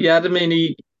 But yeah, I mean,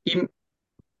 he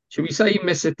should we say he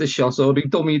missed the shot or he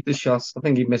dummied the shot? I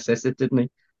think he missed it, didn't he?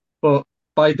 But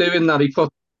by doing that,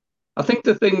 I think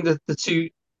the thing that the two,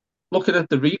 looking at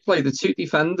the replay, the two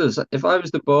defenders, if I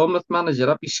was the Bournemouth manager,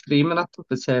 I'd be screaming at them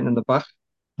for turning the back.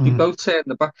 They both turned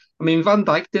the back. I mean, Van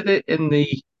Dijk did it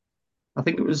I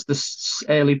think it was the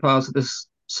early part of the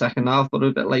second half, but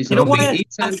a bit later You know on. what? He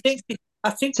I think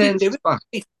they turns do his back.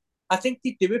 it. I think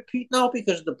they do it, Pete, now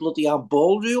because of the bloody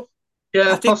handball rule.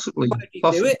 Yeah, I think possibly,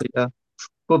 they do it. yeah.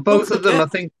 But Don't both of them, forget, I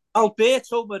think.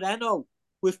 Alberto Moreno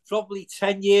was probably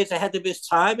 10 years ahead of his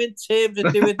time in terms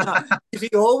of doing that. Because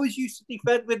he always used to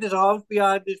defend with his arms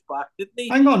behind his back, didn't he?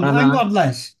 Hang on, I hang know. on,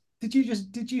 Les. Did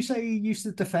you say he used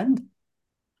to defend?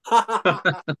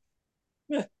 I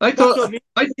That's what I thought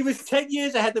mean. He was 10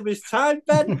 years ahead of his time,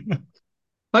 Ben.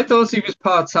 I thought he was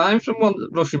part-time from one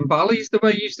Russian Bally's, the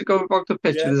way he used to go about the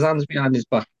pitch with Yeah. his hands behind his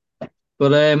back.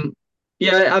 But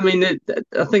Yeah, I mean,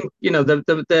 I think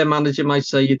their manager might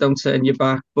say you don't turn your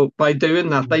back, but by doing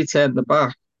that, they turned the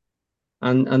back,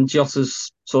 and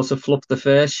Jota's sort of fluffed the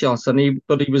first shot,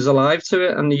 but he was alive to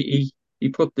it, and he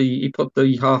put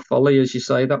the half volley, as you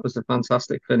say. That was a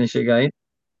fantastic finish again.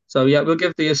 So yeah, we'll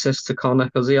give the assist to Connor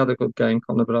because he had a good game,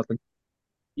 Connor Bradley.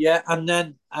 Yeah, and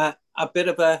then a bit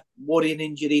of a worrying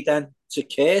injury then to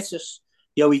Curtis.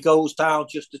 He goes down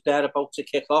just as they're about to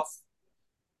kick off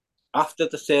after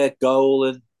the third goal,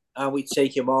 and we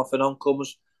take him off, and on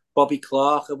comes Bobby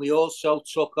Clark, and we also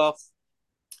took off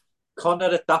Connor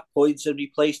at that point and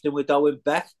replaced him with Owen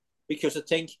Beck because I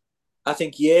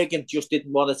think Jurgen just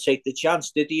didn't want to take the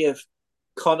chance, did he, of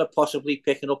Connor possibly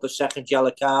picking up a second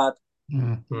yellow card,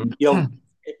 Mm. Mm.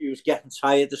 if he was getting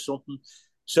tired or something.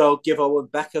 So give Owen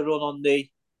Beck a run on the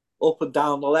up and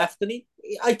down the left, and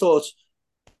I thought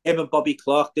him and Bobby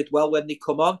Clark did well when they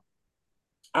come on,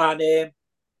 and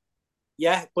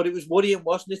yeah, but it was worrying,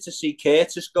 wasn't it, to see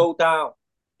Curtis go down.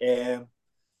 It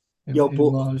But,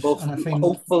 was, but and I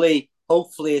think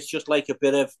hopefully it's just like a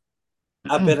bit of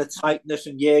tightness,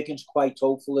 and Jurgen's quite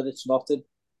hopeful that it's nothing.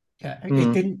 yeah, it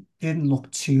Mm. didn't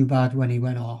look too bad when he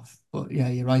went off. But yeah,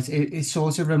 you're right. It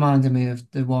sort of reminded me of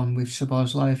the one with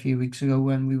Szoboszlai a few weeks ago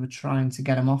when we were trying to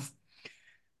get him off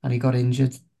and he got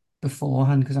injured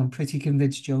beforehand because I'm pretty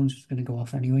convinced Jones was going to go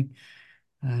off anyway.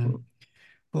 Um,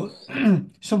 but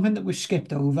something that was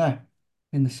skipped over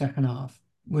in the second half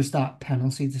was that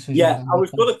penalty decision Yeah, by I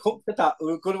was Liverpool. going to come to that. We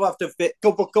were going to have to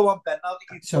go on, Ben. Now that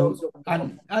you've brought So, something up.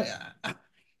 and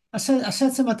I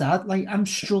said to my dad, like, I'm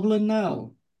struggling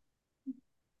now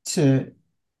to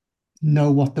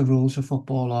know what the rules of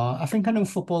football are. I think I know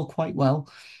football quite well.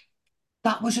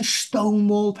 That was a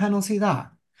stonewall penalty,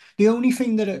 that. The only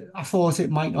thing that I thought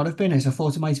it might not have been is I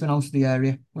thought it might have been out of the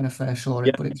area when I first saw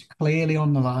Yeah, it, but it's clearly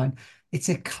on the line. It's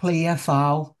a clear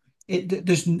foul.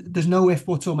 There's no if,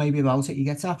 buts, or maybe about it. He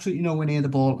gets absolutely nowhere near the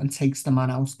ball and takes the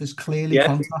man out. There's clearly yeah,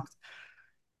 contact.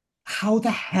 How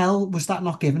the hell was that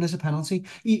not given as a penalty?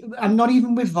 I'm not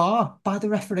even with VAR by the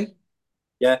referee.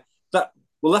 yeah. That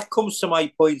that comes to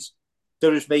my point that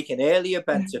I was making earlier,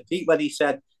 Ben, to Pete, when he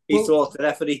said he Well, thought the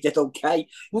referee did okay.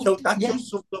 That yeah, just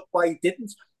sums up why he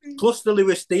didn't. Plus the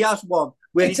Luis Diaz one,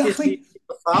 where he didn't exactly. even give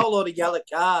a foul or a yellow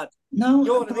card. No,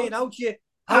 You know what I mean? but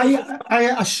How is it?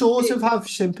 I sort of have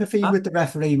sympathy with the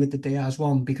referee with the Diaz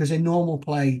one because in normal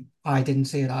play, I didn't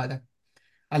see it either.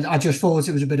 I just thought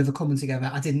it was a bit of a coming together.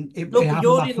 I didn't, No, it but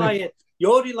happened that quick.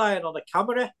 you're relying on the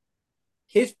camera.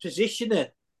 His positioning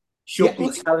Yeah, should be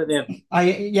telling him. I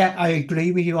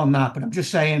agree with you on that, but I'm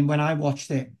just saying when I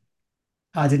watched it,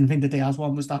 I didn't think the Diaz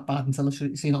one was that bad until I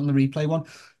seen it on the replay one.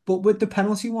 But with the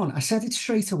penalty one, I said it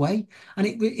straight away, and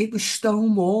it was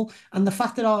stonewall. And the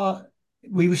fact that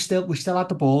we still had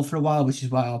the ball for a while, which is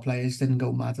why our players didn't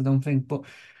go mad, I don't think. But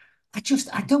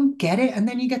I don't get it. And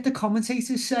then you get the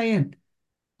commentators saying,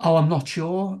 "Oh, I'm not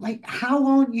sure." Like, how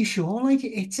aren't you sure? Like,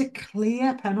 it's a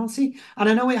clear penalty, and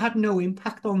I know it had no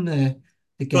impact on the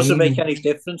Doesn't make game. any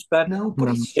difference, Ben. No, but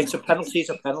No. It's a penalty. It's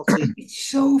a penalty. it's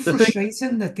so The thing,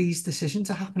 frustrating that these decisions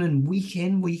are happening week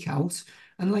in, week out.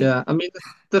 And like, yeah, I mean,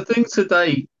 the thing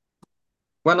today,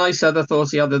 when I said I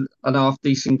thought he had an half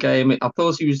decent game, I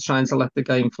thought he was trying to let the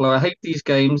game flow. I hate these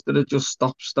games that are just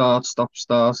stop, start,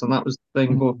 and that was the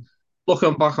thing. But mm,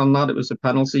 looking back on that, it was a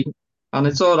penalty, and yeah,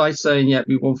 it's all right saying, yeah,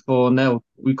 we won 4-0.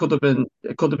 It could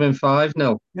have been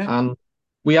 5-0, yeah, and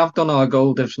we have done our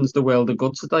goal difference the world of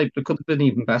good today, but it could have been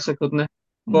even better, couldn't it?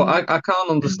 But mm. I can't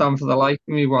understand for the life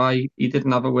of me why he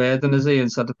didn't have a word in his ear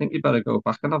and said, I think you better go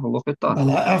back and have a look at that.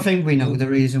 Well, I think we know the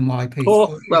reason why, Pete. Paul,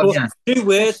 But Well, Paul, yeah, 2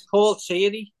 words, Paul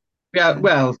Tierney. yeah, yeah,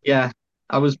 well, yeah.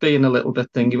 I was being a little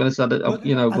bit thingy when I said it, but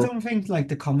I but don't think like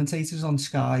the commentators on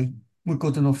Sky were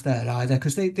good enough there either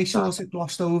because they nah. sort of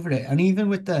glossed over it. And even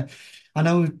with I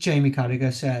know Jamie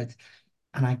Carragher said,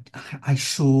 and I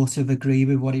sort of agree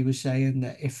with what he was saying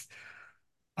that if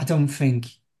I don't think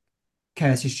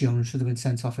Curtis Jones should have been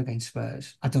sent off against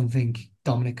Spurs. I don't think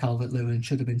Dominic Calvert-Lewin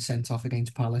should have been sent off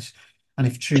against Palace. And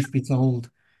if truth be told,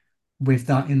 with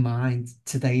that in mind,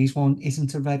 today's one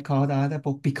isn't a red card either.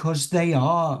 But because they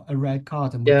are a red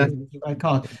card and we Yeah, give it a red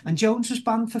card, and Jones was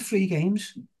banned for 3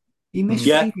 games. He missed mm,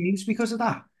 Yeah, 3 games because of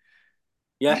that.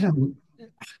 yeah,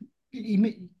 You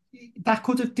know, that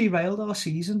could have derailed our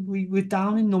season. We were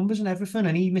down in numbers and everything,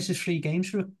 and he misses 3 games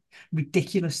for a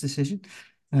ridiculous decision.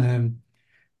 Um,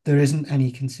 there isn't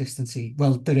any consistency.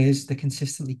 Well, there is. They're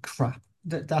consistently crap.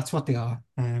 That's what they are.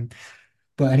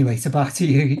 But anyway, back to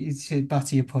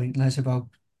your point, Les, about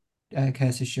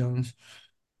Curtis Jones.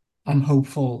 I'm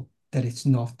hopeful that it's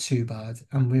not too bad.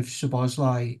 And with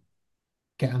Szoboszlai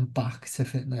getting back to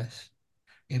fitness,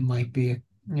 it might be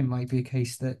it might be a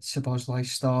case that Szoboszlai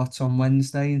starts on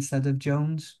Wednesday instead of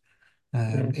Jones.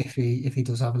 If he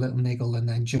does have a little niggle, and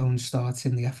then Jones starts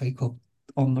in the FA Cup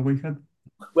on the weekend.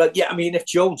 Well, yeah, I mean, if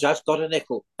Jones has got a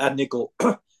niggle,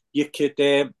 you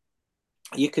could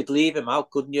you could leave him out,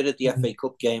 couldn't you, at the FA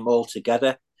Cup game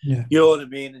altogether? Yeah. You know what I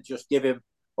mean? And just give him,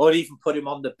 or even put him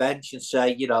on the bench and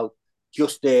say,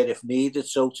 just there if needed,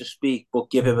 so to speak, but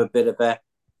give him a bit of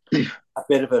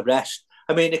a rest.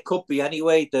 I mean, it could be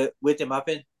anyway that with him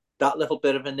having that little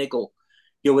bit of a niggle,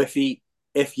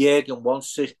 if Jurgen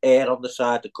wants to err on the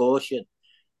side of caution,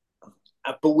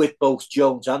 but with both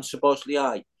Jones and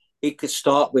Szoboszlai, he could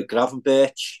start with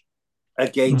Gravenberch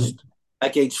against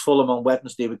against Fulham on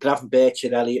Wednesday with Gravenberch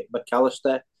and Elliot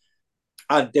McAllister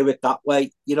and do it that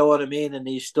way. You know what I mean? And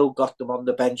he's still got them on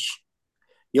the bench,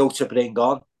 to bring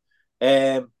on.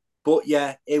 But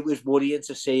yeah, it was worrying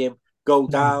to see him go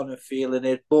down and feeling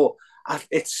it. But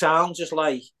it sounds just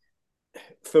like,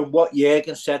 from what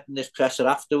Jurgen said in this presser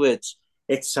afterwards,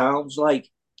 it sounds like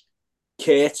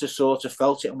Curtis sort of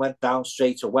felt it and went down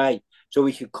straight away, so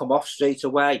he could come off straight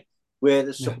away.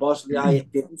 Whereas Szoboszlai,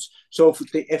 it didn't. So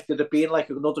if there'd have been like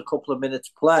another couple of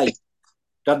minutes play,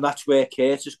 then that's where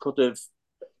Curtis could have,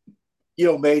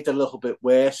 made it a little bit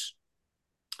worse.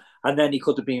 And then he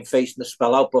could have been facing the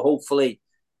spell out. But hopefully,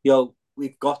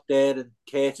 we've got there and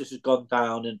Curtis has gone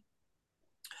down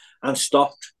and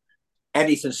stopped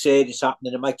anything serious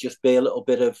happening. It might just be a little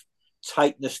bit of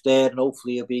tightness there, and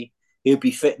hopefully he'll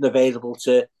be fit and available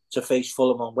to face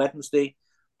Fulham on Wednesday.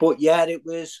 But yeah, it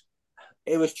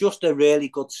was just a really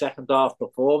good second half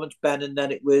performance, Ben. And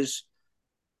then it was,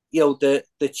 the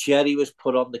cherry was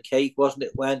put on the cake, wasn't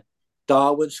it, when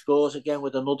Darwin scores again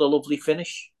with another lovely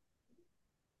finish.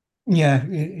 Yeah,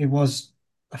 it was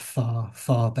a far,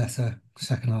 far better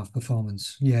second half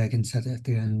performance. Jurgen said it at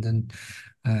the end, and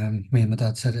me and my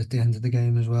dad said it at the end of the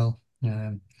game as well.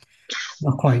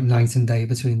 Not quite night and day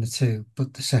between the two,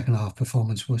 but the second half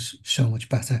performance was so much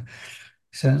better.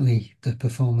 Certainly the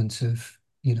performance of,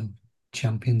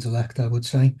 champions elect, I would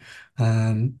say.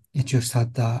 It just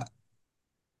had that,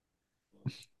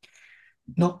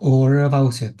 not aura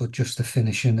about it, but just the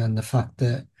finishing and the fact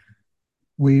that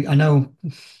I know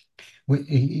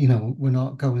we're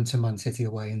not going to Man City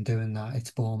away and doing that.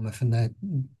 It's Bournemouth, and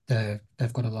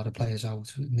they've got a lot of players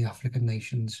out in the African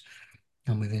nations,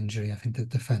 and with injury, I think the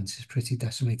defense is pretty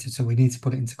decimated. So we need to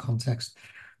put it into context.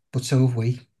 But so have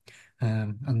we,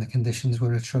 and the conditions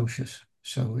were atrocious.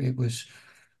 So it was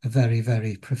a very,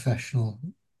 very professional,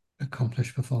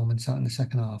 accomplished performance out in the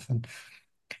second half, and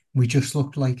we just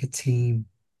looked like a team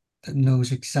that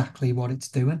knows exactly what it's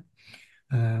doing.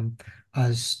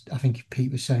 As I think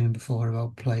Pete was saying before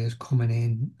about players coming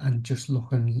in and just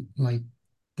looking like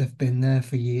they've been there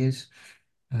for years.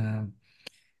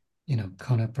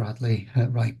 Connor Bradley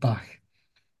at right back.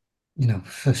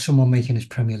 For someone making his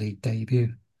Premier League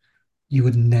debut, you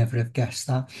would never have guessed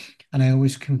that. And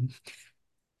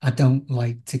I don't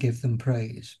like to give them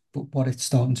praise, but what it's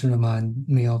starting to remind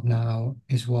me of now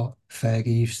is what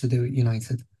Fergie used to do at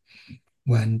United,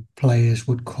 when players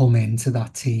would come into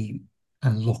that team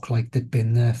and look like they'd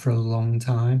been there for a long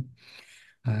time.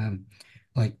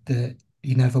 Like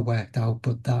he never worked out,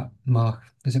 but that Mark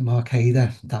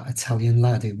Hader, that Italian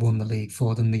lad who won the league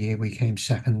for them the year we came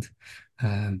second,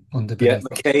 under Yeah, Benitez.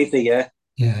 McCarthy, yeah.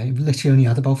 Yeah, he literally only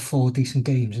had about 4 decent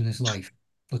games in his life.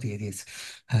 Bloody idiot.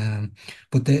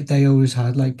 But they always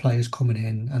had like players coming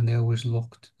in and they always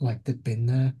looked like they'd been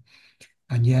there.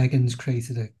 And Jurgen's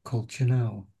created a culture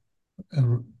now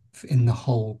in the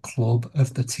whole club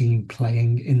of the team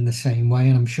playing in the same way.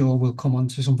 And I'm sure we'll come on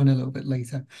to something a little bit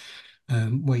later,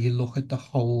 where you look at the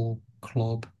whole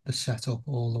club, the setup,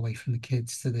 all the way from the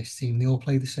kids to this team. They all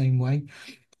play the same way.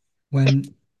 When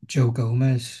Joe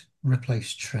Gomez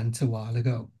replaced Trent a while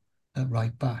ago at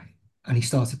right back, and he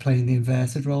started playing the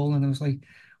inverted role, and I was like,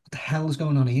 what the hell is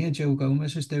going on here? Joe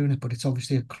Gomez is doing it, but it's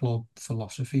obviously a club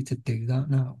philosophy to do that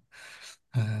now.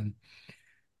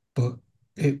 But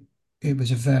it was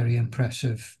a very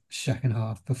impressive second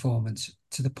half performance,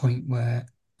 to the point where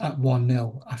at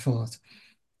 1-0, I thought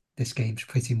this game's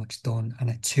pretty much done. And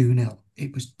at 2-0,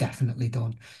 it was definitely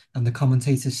done. And the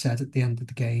commentators said at the end of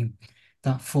the game,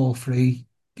 that 4-3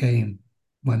 game,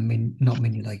 when not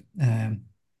Mignolet,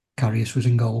 Karius was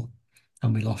in goal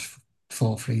and we lost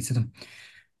 4-3 to them,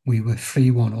 we were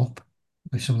 3-1 up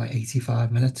with something like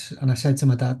 85 minutes. And I said to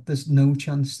my dad, there's no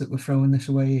chance that we're throwing this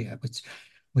away here. But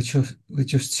we're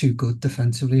just too good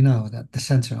defensively now. That the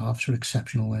centre halves were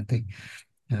exceptional, weren't they?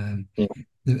 Yeah.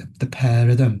 The pair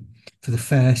of them, for the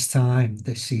first time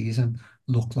this season,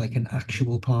 looked like an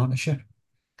actual partnership.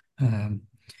 And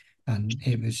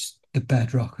it was the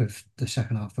bedrock of the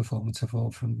second half performance of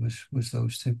all from was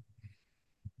those two.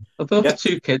 I thought the Yeah,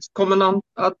 two kids coming on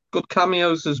had good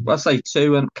cameos as well. I say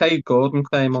two, and Cade Gordon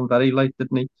came on very late,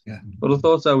 didn't he? Yeah. But I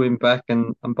thought Owen Beck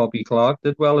and Bobby Clark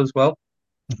did well as well.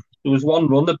 There was one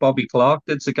run that Bobby Clark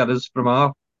did to get us from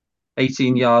our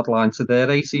 18-yard line to their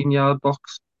 18-yard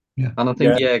box. Yeah. And I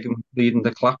think yeah, Jürgen leading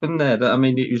the clap in there. I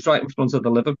mean, he was right in front of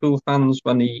the Liverpool fans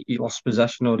when he lost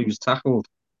possession or he was tackled.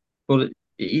 But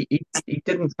he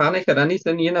didn't panic at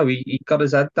anything, you know. He got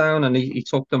his head down and he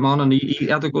took them on and he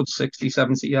had a good 60,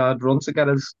 70-yard run to get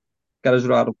us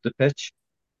right up the pitch.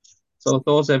 So I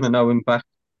thought him and Owen Beck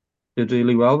did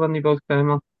really well when they both came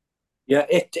on. yeah.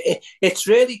 It's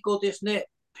really good, isn't it,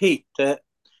 Pete? That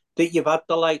you've had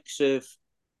the likes of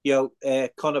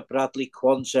Conor Bradley,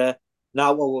 Kwanzaa,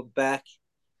 now Owen Beck.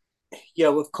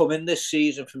 We've come in this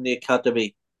season from the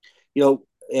academy.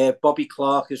 Bobby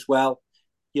Clark as well.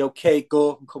 Kate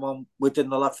Gordon come on within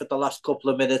for the last couple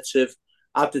of minutes of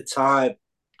at the time,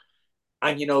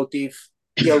 and they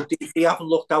haven't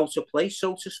looked out of place,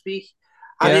 so to speak.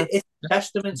 And Yeah, it's a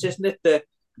testament, isn't it, that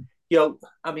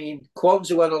I mean,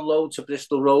 Kwanzaa went on loan to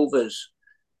Bristol Rovers.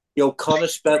 Connor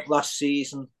spent last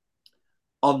season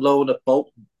on loan at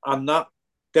Bolton, and that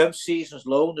them seasons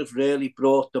loan have really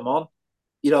brought them on.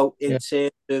 In yeah,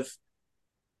 terms of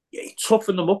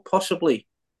toughen them up possibly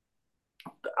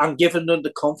and giving them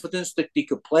the confidence that they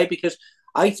could play, because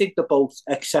I think they're both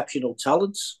exceptional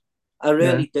talents. I yeah.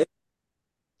 really do.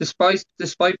 Despite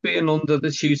being under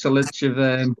the tutelage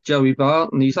of Joey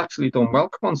Barton, he's actually done well,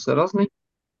 Conster, hasn't he?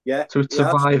 Yeah, To he has.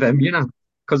 survive him, you know,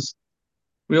 because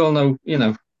we all know, you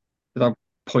know, without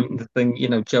pointing the thing, you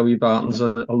know, Joey Barton's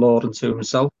a lord unto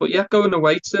himself. But yeah, going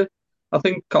away to, I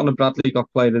think Conor Bradley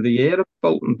got Player of the Year at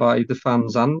Bolton by the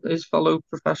fans and his fellow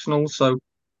professionals. So,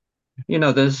 you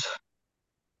know,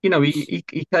 he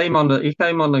came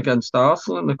on against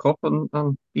Arsenal in the cup and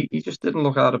he just didn't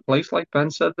look out of place, like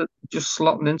Ben said, that just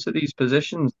slotting into these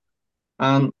positions.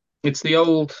 And it's the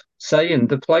old saying,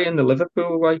 they're playing the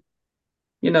Liverpool way.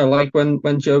 You know, like when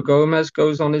Joe Gomez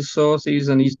goes on his sorties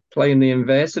and he's playing the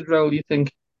inverted role, you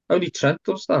think only Trent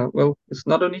does that. Well, it's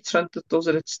not only Trent that does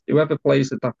it, it's whoever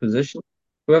plays at that position.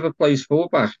 Whoever plays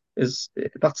fullback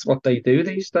that's what they do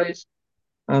these days.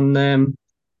 And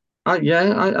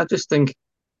I just think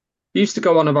he used to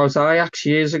go on about Ajax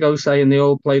years ago saying they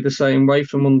all play the same way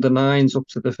from under nines up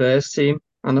to the first team.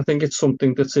 And I think it's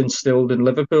something that's instilled in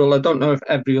Liverpool. I don't know if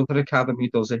every other academy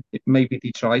does it. Maybe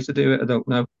they try to do it. I don't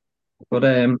know. But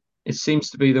it seems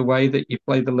to be the way that you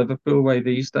play the Liverpool way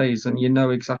these days, and you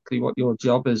know exactly what your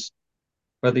job is,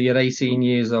 whether you're 18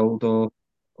 years old or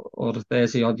a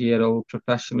 30-odd-year-old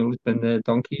professional who's been there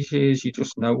donkey's years. You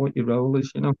just know what your role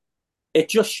is, you know. It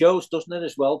just shows, doesn't it,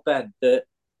 as well, Ben, that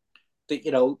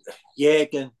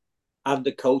Jurgen and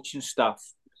the coaching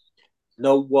staff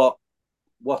know what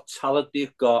talent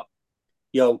they've got,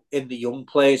 in the young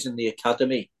players in the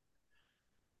academy,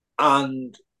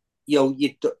 and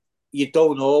you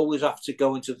don't always have to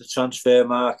go into the transfer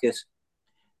market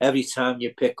every time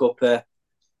you pick up a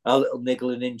little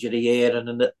niggling injury here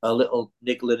and a little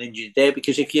niggling injury there.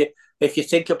 Because if you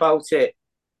think about it,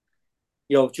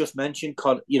 just mention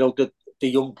the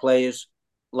young players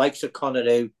likes of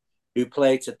Connor who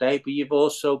play today, but you've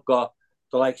also got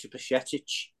the likes of Pacetic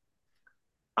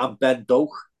and Ben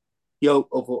Doak,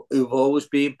 who've always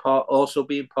been also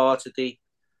been part of the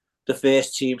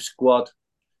first team squad.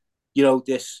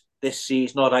 This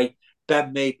season, all right,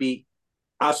 Ben maybe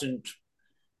hasn't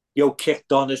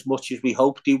kicked on as much as we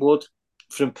hoped he would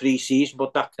from pre-season,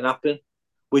 but that can happen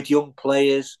with young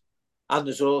players. And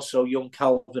there's also young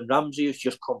Calvin Ramsey who's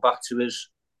just come back to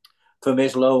us from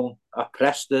his loan at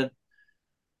Preston.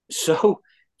 So,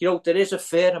 there is a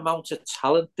fair amount of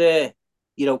talent there,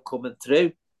 coming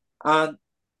through. And,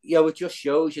 it just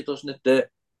shows you, doesn't it, that,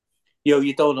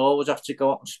 you don't always have to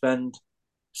go out and spend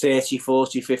 30,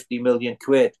 40, 50 million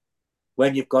quid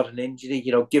when you've got an injury.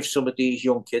 Give some of these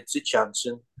young kids a chance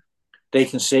and they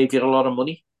can save you a lot of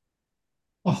money.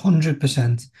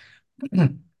 100%.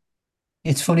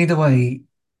 It's funny the way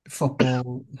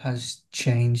football has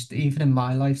changed, even in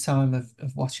my lifetime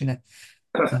of watching it.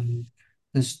 Um,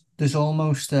 there's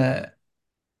almost a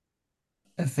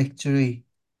victory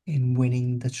in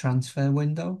winning the transfer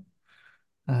window.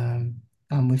 And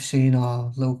we've seen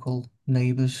our local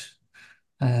neighbours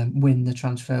win the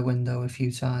transfer window a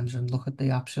few times and look at the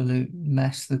absolute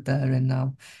mess that they're in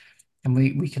now. And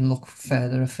we can look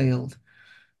further afield,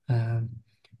 um,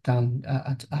 down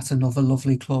at another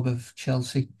lovely club of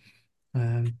Chelsea.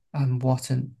 And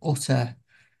what an utter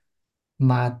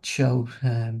mad show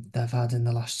they've had in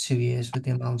the last 2 years with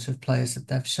the amount of players that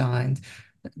they've signed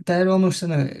they're almost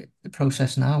in a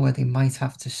process now where they might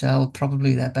have to sell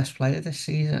probably their best player this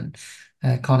season,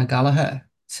 Conor Gallagher,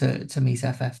 to meet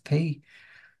FFP,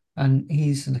 and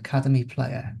he's an academy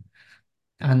player,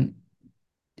 and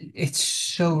it's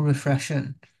so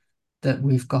refreshing that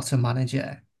we've got a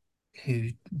manager who,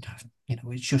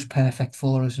 is just perfect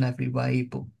for us in every way,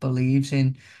 but believes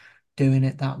in doing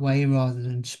it that way rather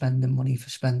than spending money for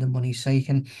spending money's sake.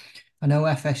 And I know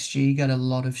FSG get a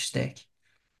lot of stick,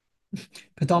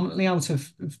 predominantly out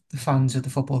of the fans of the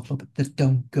football club that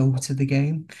don't go to the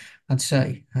game and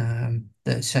say,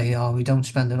 that say, oh, we don't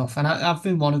spend enough. And I've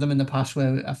been one of them in the past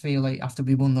where I feel like after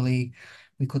we won the league,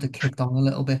 we could have kicked on a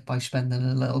little bit by spending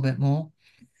a little bit more.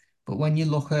 But when you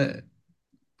look at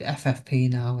the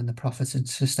FFP now and the profits and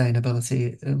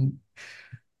sustainability,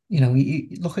 you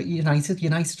look at United.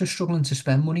 United are struggling to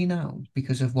spend money now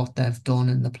because of what they've done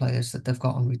and the players that they've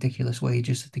got on ridiculous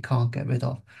wages that they can't get rid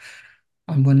of.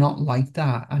 And we're not like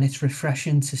that. And it's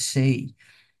refreshing to see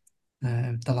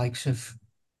the likes of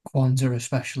Kwanzaa,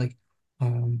 especially,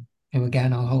 who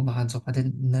again, I'll hold my hands up, I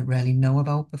didn't really know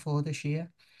about before this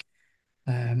year.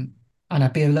 And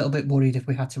I'd be a little bit worried if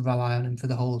we had to rely on him for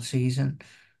the whole season.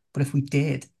 But if we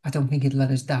did, I don't think he'd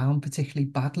let us down particularly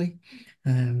badly.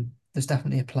 There's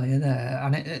definitely a player there.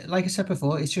 And like I said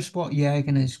before, it's just what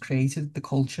Jurgen has created, the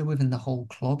culture within the whole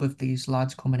club of these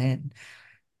lads coming in,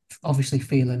 obviously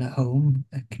feeling at home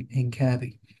in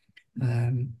Kirby.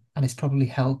 And it's probably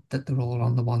helped that they're all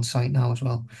on the one site now as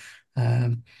well.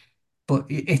 But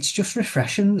it's just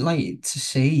refreshing, like to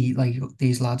see like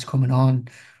these lads coming on,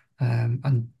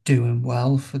 and doing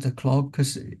well for the club,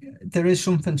 because there is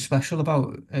something special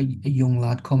about a young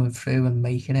lad coming through and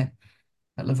making it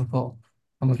at Liverpool.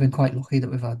 And we've been quite lucky that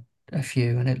we've had a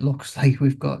few, and it looks like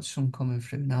we've got some coming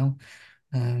through now.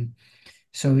 Um,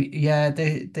 so yeah,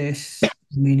 this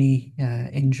mini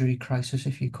injury crisis,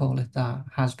 if you call it that,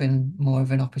 has been more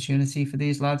of an opportunity for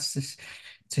these lads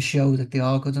to show that they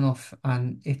are good enough,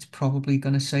 and it's probably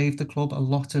going to save the club a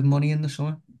lot of money in the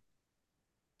summer.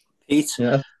 Pete,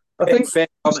 Yeah, I think fair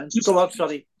comment. Go on,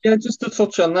 sorry. yeah, just to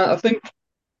touch on that, I think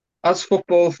as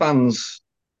football fans,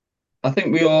 I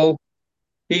think we all,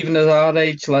 even at our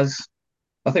age, Les,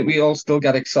 I think we all still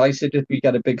get excited if we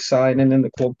get a big signing in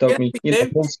the club, don't Yeah, we? we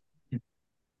do.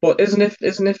 But isn't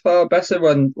it far better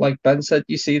when, like Ben said,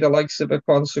 you see the likes of a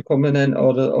Quansah coming in,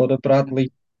 or the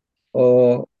Bradley,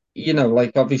 or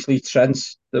like obviously Trent,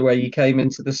 the way he came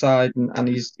into the side, and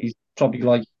he's probably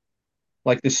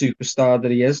like the superstar that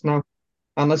he is now.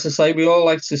 And as I say, we all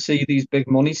like to see these big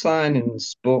money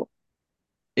signings, but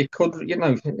it could,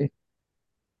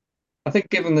 I think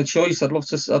given the choice, I'd love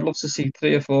to see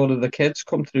three or four of the kids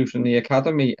come through from the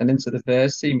academy and into the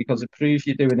first team, because it proves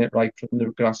you're doing it right from the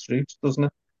grassroots, doesn't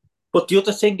it? But the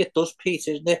other thing it does, Pete,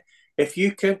 isn't it? If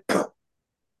you can,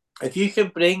 if you can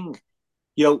bring,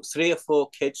 three or four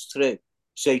kids through,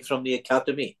 say from the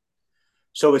academy,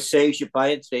 so it saves you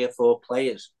buying three or four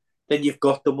players, then you've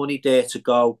got the money there to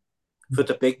go for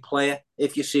the big player,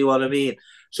 if you see what I mean.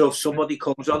 So if somebody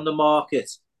comes on the market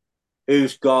who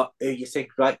you think,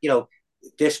 right,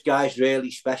 this guy's really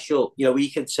special,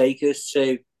 he can take us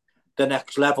to the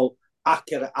next level,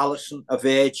 Accurate, Allison, a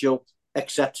Virgil,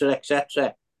 etc.,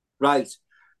 etc. Right,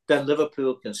 then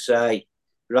Liverpool can say,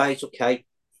 right, okay,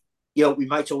 we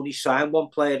might only sign one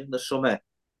player in the summer,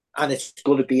 and it's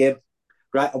going to be him,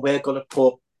 right? And we're going to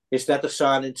put, instead of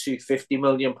signing two £50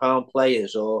 million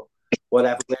players or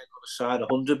whatever, we're going to sign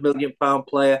 £100 million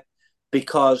player,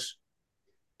 because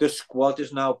the squad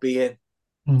is now being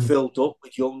filled up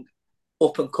with young,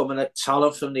 up and coming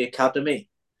talent from the academy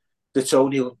that's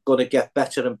only going to get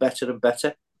better and better and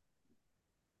better.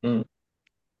 Mm.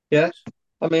 Yeah,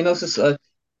 I mean, as I said,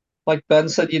 like Ben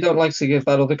said, you don't like to give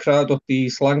that other crowd up the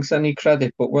East Lancs any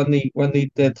credit, but when they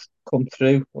did come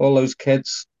through, all those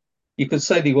kids, you could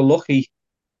say they were lucky.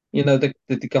 They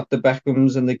got the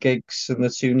Beckhams and the Giggs and the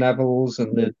two Nevilles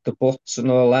and the Butts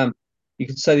and all them. You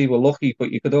could say they were lucky,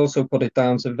 but you could also put it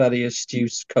down to very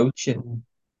astute coaching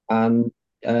and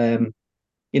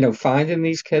finding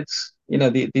these kids.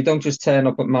 They don't just turn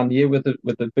up at Man U with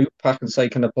a boot pack and say,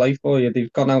 "Can I play for you?"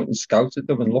 They've gone out and scouted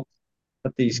them and looked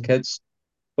at these kids.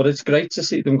 But it's great to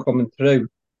see them coming through.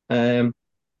 Um,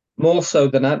 more so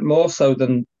than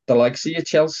the likes of your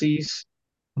Chelseas,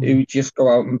 who just go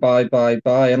out and buy.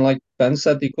 And like Ben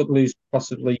said, they could lose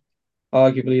possibly,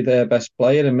 arguably their best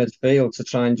player in midfield to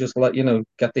try and just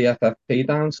get the FFP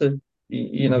down to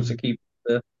to keep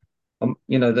a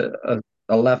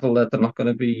level that they're not going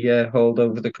to be hauled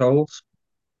over the coals.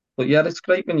 But yeah, it's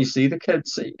great when you see the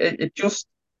kids. It does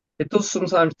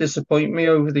sometimes disappoint me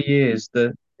over the years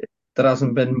that there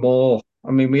hasn't been more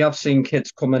I mean, we have seen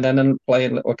kids coming in and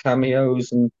playing little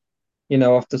cameos, and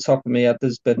off the top of my head,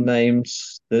 there's been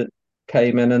names that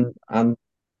came in and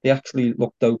they actually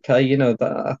looked okay. That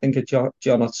I think of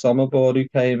John at Somerboard who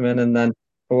came in, and then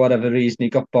for whatever reason he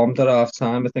got bombed at half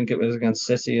time. I think it was against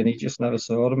City, and he just never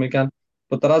saw him again.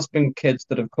 But there has been kids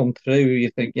that have come through who you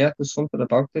think, yeah, there's something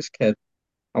about this kid.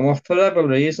 And for whatever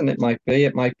reason it might be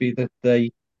that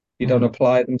they don't Mm.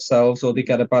 apply themselves or they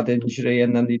get a bad injury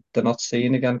and then they're not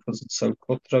seen again because it's so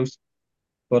cutthroat.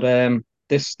 But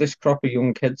this crop of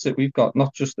young kids that we've got,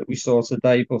 not just that we saw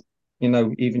today, but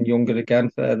even younger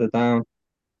again further down,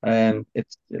 it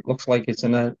looks like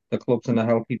the club's in a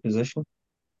healthy position.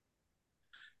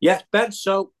 Yeah, Ben.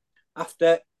 So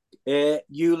after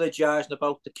eulogising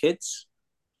about the kids,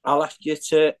 I'll ask you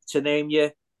to name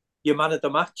your man of the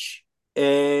match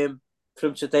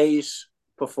from today's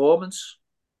performance.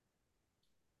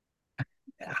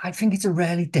 I think it's a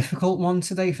really difficult one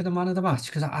today for the man of the match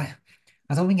because I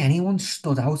don't think anyone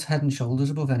stood out head and shoulders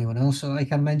above anyone else. So,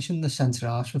 like I mentioned the centre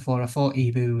halves before, I thought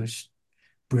Ibu was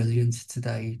brilliant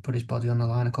today. He put his body on the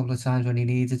line a couple of times when he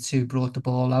needed to, brought the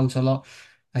ball out a lot,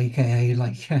 aka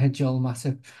like Joel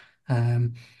Matip.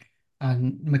 Um,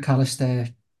 and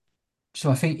McAllister. So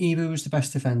I think Ibu was the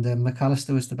best defender,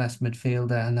 McAllister was the best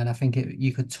midfielder, and then I think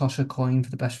you could toss a coin for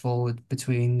the best forward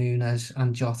between Nunes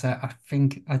and Jota. I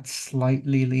think I'd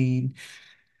slightly lean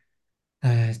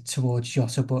towards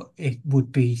Jota, but it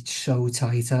would be so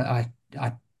tight. I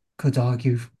could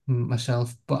argue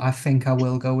myself, but I think I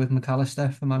will go with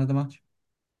McAllister for man of the match.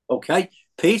 Okay,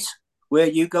 Pete, where are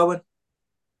you going?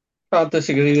 Can't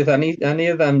disagree with any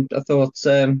of them. I thought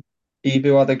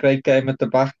Ebu had a great game at the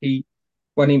back.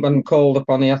 When called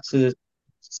upon, he had to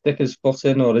stick his foot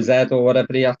in or his head or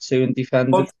whatever he had to and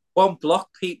defended. One block,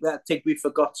 Pete, that I think we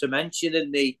forgot to mention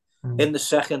in the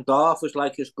second half was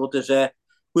like as good as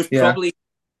was Yeah, probably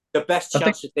the best I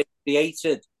think chance that they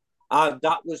created, and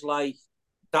that was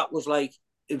like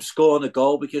him scoring a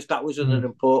goal because that was an Mm.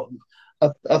 important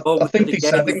I moment of think the they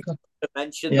game. said We in, to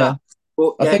mention yeah, that,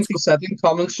 but I yeah, think it's they good. said in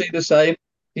commentary the same.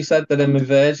 He said that him and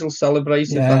Virgil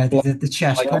celebrated that Yeah, they block did the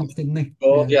chest like punch, didn't they?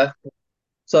 scored, Yeah. yeah.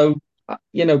 So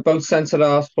both centre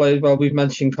halves played well. We've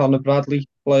mentioned Conor Bradley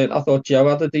playing. I thought Joe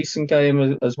had a decent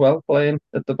game as well playing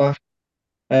at the back.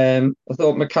 I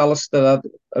thought McAllister had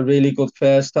a really good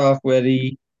first half where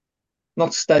he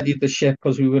not steadied the ship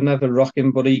because we were never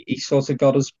rocking, but he sort of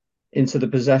got us into the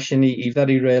possession. He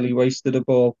very rarely wasted a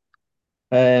ball.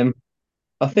 Um,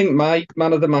 I think my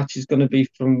man of the match is going to be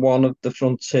from one of the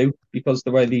front two because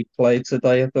the way they played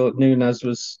today, I thought Nunes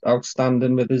was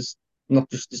outstanding with his not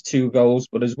just his two goals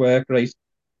but his work rate.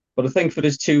 But I think for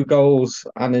his two goals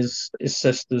and his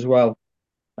assist as well,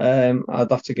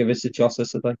 I'd have to give it to Jota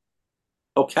today.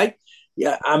 Okay.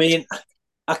 Yeah, I mean,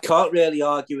 I can't really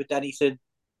argue with any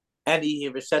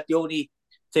of it said. The only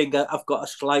thing that I've got a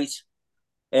slight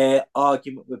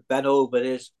argument with Ben over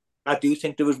is I do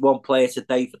think there was one player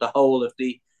today for the whole of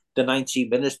the 90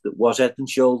 minutes that was head and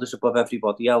shoulders above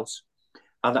everybody else,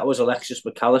 and that was Alexis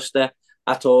McAllister.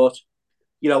 I thought,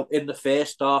 in the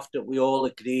first half that we all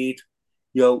agreed,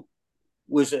 you know,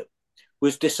 was it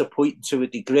was disappointing to a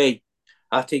degree.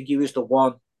 I think he was the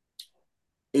one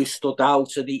who stood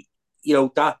out, and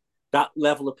that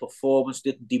level of performance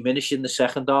didn't diminish in the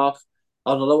second half.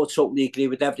 And although I totally agree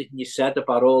with everything you said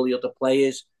about all the other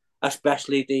players,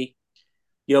 especially the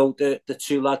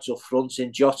two lads up front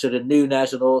in Jota and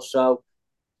Nunes, and also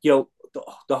the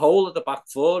whole of the back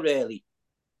four really.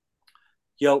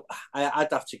 I'd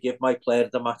have to give my player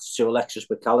of the match to Alexis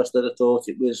McAllister. I thought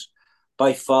it was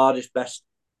by far his best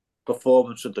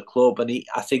performance of the club, and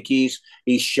I think he's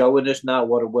showing us now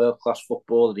what a world class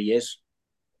footballer he is.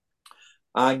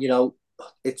 And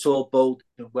it's all bold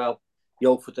and well,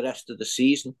 for the rest of the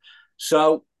season.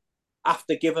 So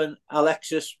after giving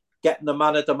Alexis getting the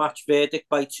man of the match verdict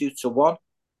by 2-1,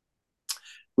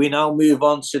 we now move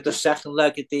on to the second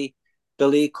leg of the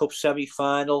League Cup semi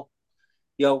final.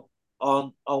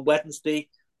 On Wednesday.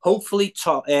 Hopefully,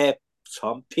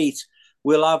 Pete,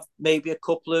 we'll have maybe a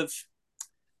couple of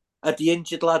the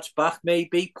injured lads back.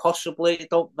 Maybe, possibly, I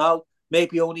don't know.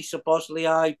 Maybe only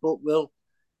Sabozlai, but we'll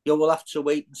have to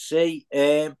wait and see.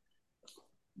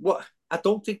 What I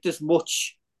don't think there's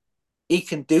much he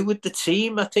can do with the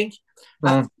team. I think.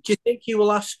 Do you think he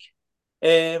will ask,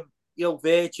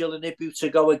 Virgil and Ibu to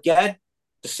go again,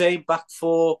 the same back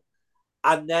four,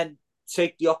 and then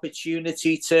take the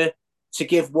opportunity to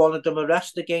give one of them a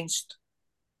rest against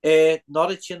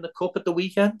Norwich in the cup at the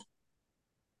weekend?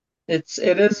 It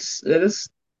is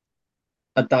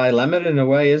a dilemma in a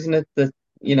way, isn't it? That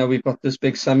we've got this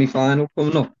big semi-final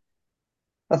coming up.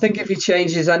 I think if he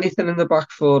changes anything in the back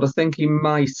four, I think he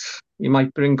might He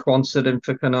might bring Quansah in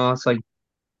for Canate.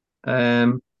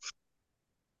 Um,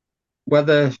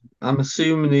 whether I'm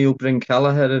assuming he'll bring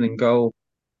Kelleher in goal.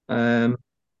 Um,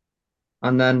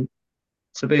 and then,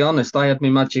 to be honest, I had my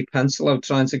magic pencil out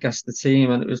trying to guess the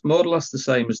team, and it was more or less the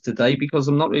same as today because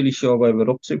I'm not really sure where we're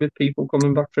up to with people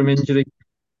coming back from injury.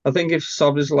 I think if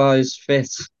Szoboszlai is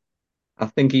fit, I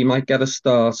think he might get a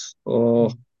start,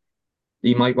 or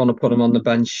he might want to put him on the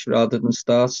bench rather than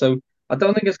start. So I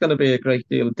don't think it's going to be a great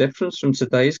deal of difference from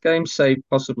today's game, say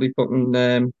possibly putting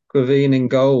Quavine in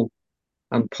goal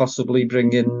and possibly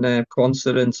bringing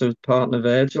Quansah into his partner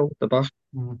Virgil at the back.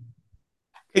 Mm.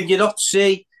 Can you not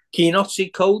see? Can you not see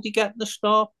Cody getting the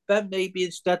start, Ben? Maybe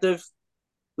instead of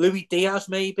Louis Diaz,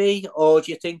 maybe, or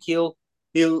do you think he'll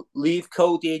leave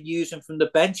Cody and use him from the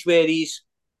bench where he's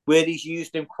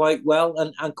used him quite well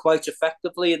and quite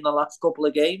effectively in the last couple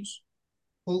of games?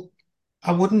 Well,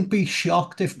 I wouldn't be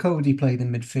shocked if Cody played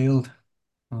in midfield,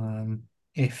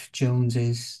 if Jones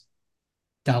is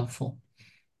doubtful.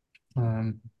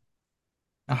 Um,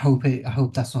 I hope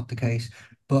that's not the case.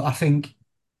 But I think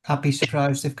I'd be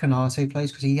surprised if Canate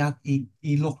plays because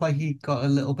he looked like he got a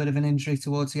little bit of an injury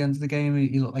towards the end of the game.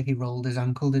 He looked like he rolled his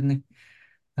ankle, didn't he?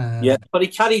 Yeah, but he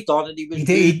carried on and he was He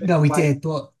did. moving No, he quite. did.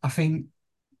 But I think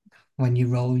when you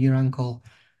roll your ankle,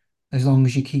 as long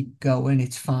as you keep going,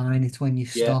 it's fine. It's when you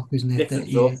Yeah, stop, isn't it, that different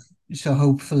stuff. you. So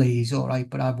hopefully he's all right.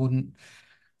 But I wouldn't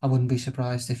be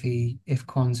surprised if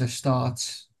Kwanzaa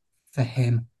starts for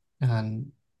him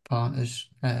and partners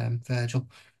Virgil.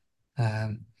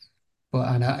 Um,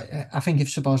 and I think if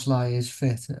Szoboszlai is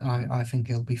fit, I think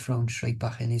he'll be thrown straight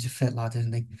back in. He's a fit lad,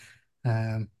 isn't he?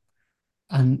 Um,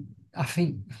 and I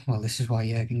think, well, this is why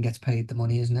Jurgen gets paid the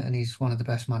money, isn't it? And he's one of the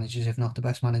best managers, if not the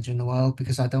best manager in the world,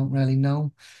 because I don't really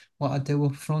know what I'd do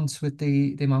up front with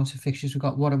the amount of fixtures we've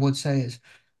got. What I would say is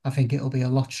I think it'll be a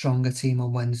lot stronger team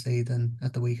on Wednesday than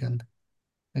at the weekend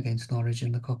against Norwich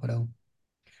in the Cup at home.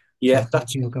 So I Yeah, think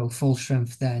he'll go full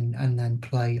strength then and then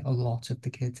play a lot of the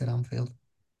kids at Anfield.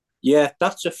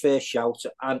 that's a fair shout.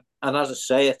 And as I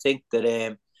say, I think that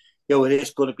it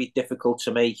is going to be difficult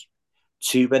to make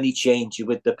too many changes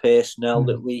with the personnel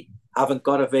that Mm. we haven't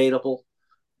got available.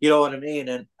 You know what I mean?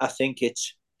 And I think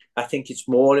it's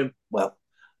more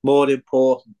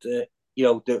important that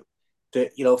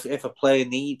if a player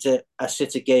needs a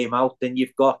sitter game out, then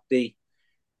you've got the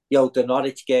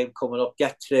Norwich game coming up.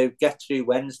 Get through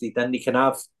Wednesday, then they can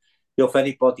have if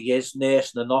anybody is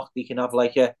nursing a knock, they can have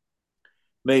like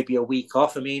maybe a week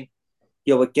off. I mean,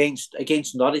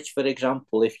 against Norwich, for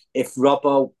example, if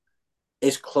Robbo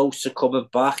is close to coming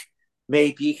back,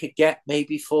 maybe you could get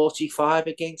maybe 45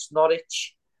 against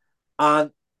Norwich,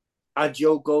 and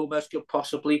Joe Gomez could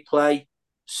possibly play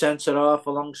centre half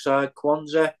alongside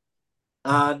Kwanzaa,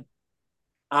 and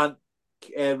and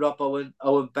Robbo and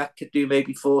Owen Beck could do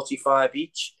maybe 45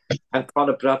 each, and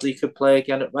Conor Bradley could play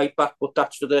again at right back. But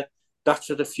that's for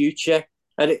the future,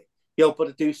 and but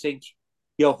I do think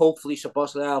hopefully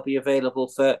Szoboszlai will be available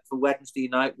for Wednesday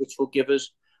night, which will give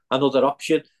us another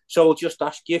option. So I'll just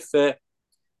ask you for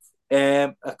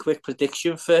a quick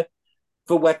prediction for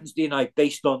Wednesday night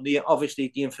based on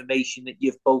obviously the information that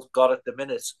you've both got at the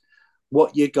minute.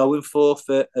 What you're going for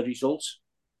a result?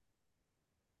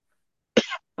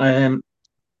 Um,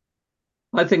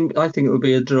 I think it will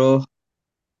be a draw,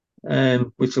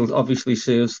 which will obviously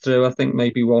see us through. I think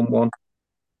maybe 1-1.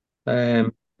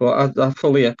 But I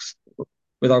fully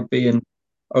without being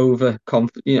overly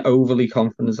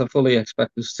confident, I fully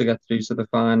expect us to get through to the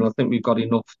final. I think we've got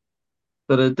enough.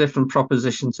 They're a different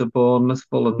proposition to Bournemouth.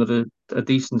 Fulham, they're a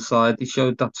decent side. They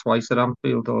showed that twice at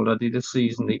Anfield already this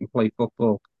season. They can play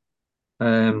football.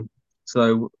 Um,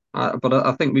 but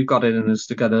I think we've got it in us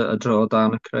to get a draw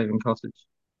down at Craven Cottage.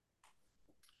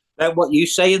 What you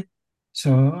saying?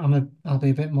 So I'll be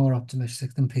a bit more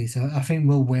optimistic than Peter. I think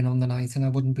we'll win on the night, and I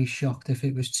wouldn't be shocked if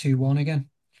it was 2-1 again.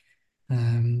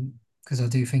 Because I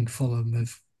do think Fulham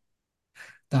have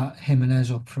that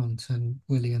Jimenez up front and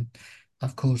Willian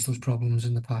have caused those problems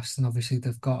in the past, and obviously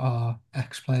they've got our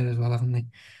ex-player as well, haven't they?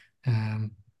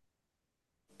 Um,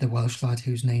 the Welsh lad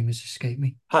whose name has escaped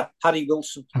me. Harry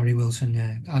Wilson. Harry Wilson,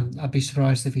 yeah. I'd be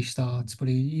surprised if he starts, but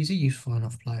he's a useful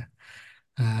enough player.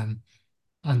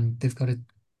 And they've got a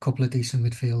couple of decent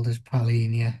midfielders.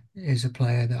 Palhinha is a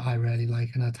player that I really like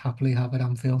and I'd happily have at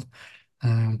Anfield.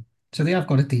 So they have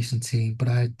got a decent team, but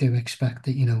I do expect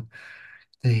that,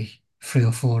 the 3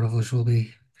 or 4 of us will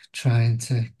be trying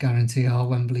to guarantee our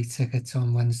Wembley tickets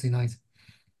on Wednesday night.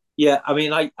 Yeah, I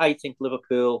mean, I think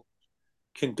Liverpool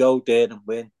can go there and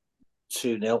win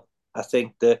 2-0. I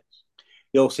think that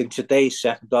think today's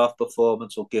second half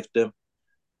performance will give them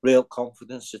real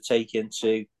confidence to take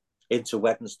into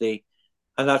Wednesday.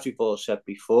 And as we've all said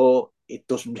before, it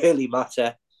doesn't really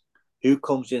matter who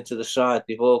comes into the side.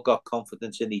 They've all got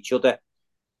confidence in each other,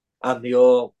 and they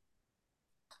all,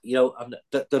 and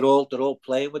they're all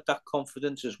playing with that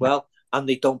confidence as well, and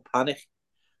they don't panic.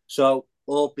 So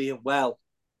all being well,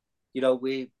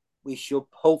 we should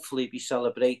hopefully be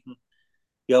celebrating,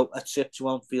 a trip to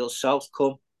Anfield South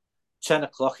come 10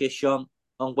 o'clock ish on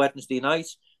Wednesday night.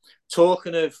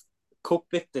 Talking of cup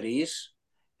victories,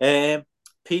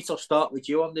 Pete, I'll start with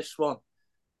you on this one.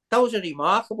 That was a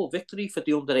remarkable victory for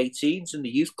the under-18s in the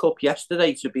Youth Cup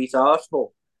yesterday to beat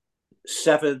Arsenal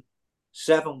 7-1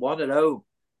 at home.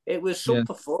 It was some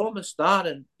performance that,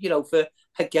 and for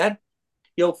again,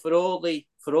 for all the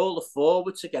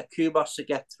forwards to get Kubas to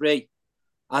get 3,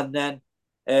 and then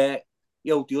the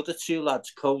other 2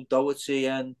 lads, Cole Doherty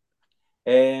and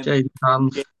Jaden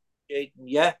Hands.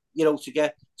 Yeah, to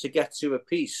get 2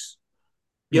 apiece.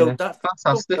 That's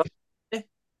fantastic.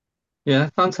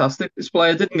 Yeah, fantastic display.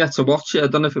 I didn't get to watch it. I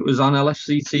don't know if it was on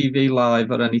LFC TV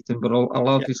live or anything, but I'll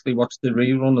obviously watch the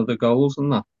rerun of the goals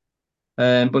and that.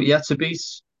 But yeah, to beat,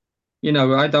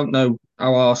 I don't know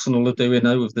how Arsenal are doing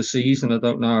over the season. I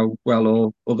don't know how well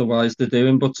or otherwise they're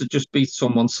doing, but to just beat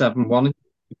someone 7-1,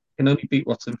 you can only beat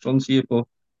what's in front of you. But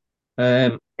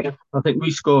I think we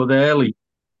scored early,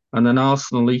 and then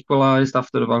Arsenal equalised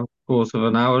after about a quarter of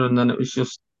an hour, and then it was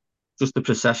just a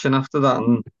procession after that.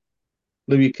 And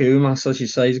Louis Koumas, as you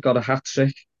say, he's got a hat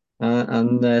trick,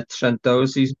 and Trent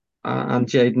Doherty and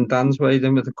Jaden Dan's weighed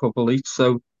in with a couple each.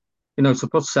 So, to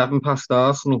put 7 past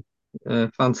Arsenal,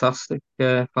 fantastic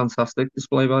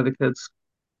display by the kids.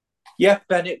 Yeah,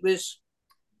 Ben, it was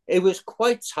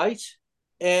quite tight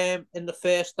in the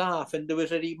first half, and there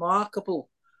was a remarkable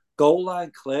goal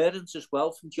line clearance as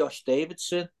well from Josh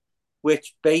Davidson,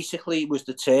 which basically was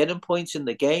the turning point in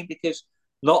the game, because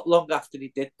not long after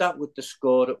he did that with the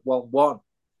score at 1-1,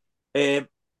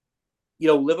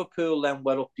 Liverpool then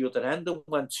went up the other end and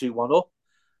went 2-1 up.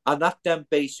 And that then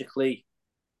basically,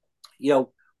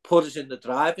 put us in the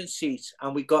driving seat,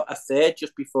 and we got a third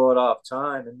just before half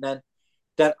time, and then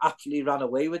actually ran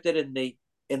away with it in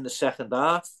the second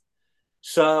half.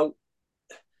 So,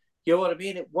 you know what I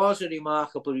mean? It was a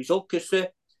remarkable result, because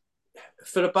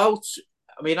for about,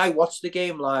 I watched the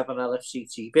game live on LFC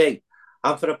TV,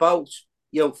 and for about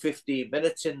 15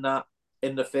 minutes in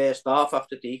the first half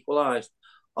after they equalised,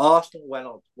 Arsenal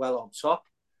went on top,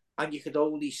 and you could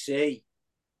only see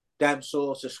them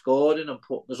sort of scoring and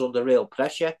putting us under real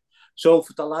pressure. So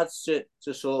for the lads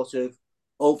to sort of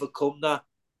overcome that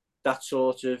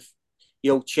sort of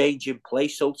change in play,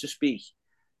 so to speak,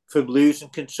 from losing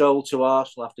control to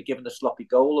Arsenal after giving a sloppy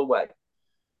goal away,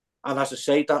 and as I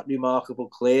say, that remarkable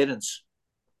clearance,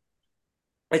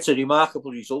 it's a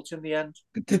remarkable result in the end.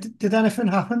 Did anything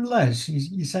happen, Les?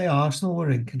 You say Arsenal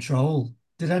were in control.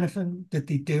 Did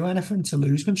they do anything to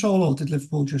lose control, or did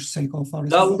Liverpool just take off our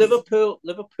No, Liverpool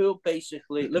winning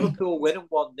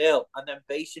 1-0, and then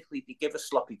basically they give a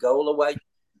sloppy goal away.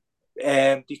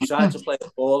 They tried to play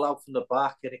the ball out from the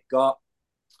back, and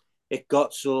it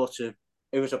got sort of,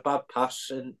 it was a bad pass,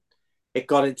 and it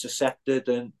got intercepted,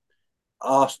 and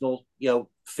Arsenal,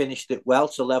 finished it well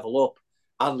to level up,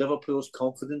 and Liverpool's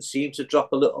confidence seemed to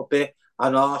drop a little bit,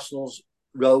 and Arsenal's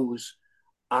rose,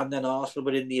 and then Arsenal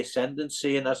were in the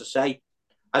ascendancy, and as I say,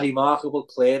 a remarkable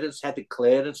headed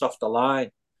clearance off the line,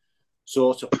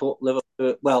 sort of put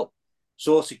Liverpool,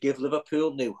 sort of give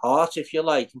Liverpool new heart, if you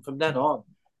like, and from then on,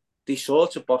 they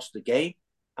sort of bossed the game,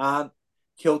 and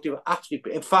they were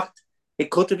absolutely, in fact,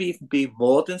 it could have even been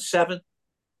more than 7.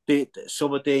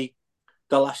 Some of the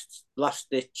last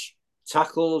ditch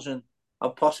tackles and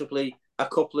possibly a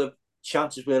couple of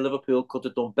chances where Liverpool could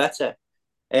have done better.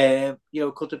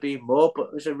 Could have been more, but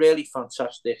it was a really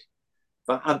fantastic.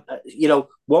 And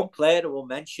one player I will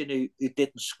mention who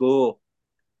didn't score,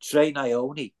 Trey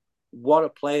Ione. What a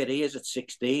player he is at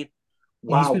 16.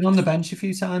 Wow. He's been on the bench a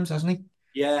few times, hasn't he?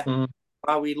 Yeah.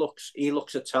 Wow, he looks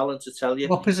a talent, to tell you.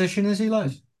 What position is he,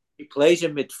 like? He plays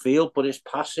in midfield, but his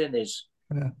passing is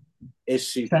superb.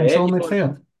 Central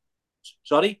midfield?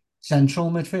 Sorry? Central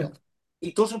midfield?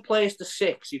 He doesn't play as the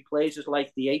 6. He plays as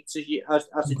like the 8, as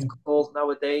it's called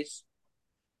nowadays.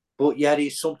 But yeah,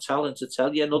 he's some talent, to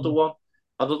tell you. Another one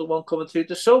coming through.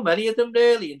 There's so many of them,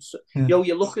 really. And so,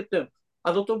 you look at them.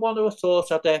 Another one who I thought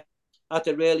had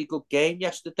a really good game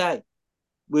yesterday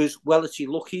was Welity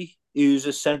Lucky, who's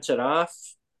a centre half,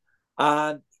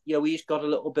 and he's got a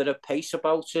little bit of pace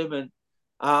about him, and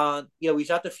he's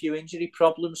had a few injury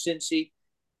problems since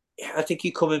I think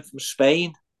he come in from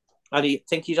Spain, and I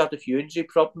think he's had a few injury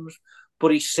problems,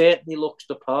 but he certainly looks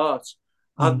the part.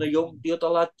 And the other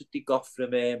lad that they got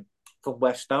from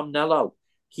West Ham, Nello,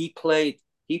 he played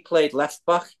he played left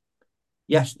back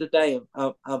Mm. yesterday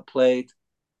and played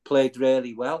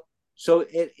really well. So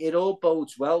it all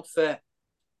bodes well for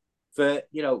for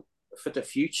the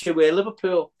future. Where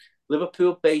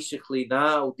Liverpool basically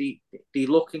now they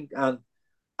looking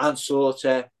and sort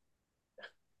of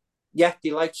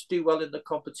they like to do well in the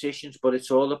competitions, but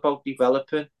it's all about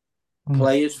developing Mm.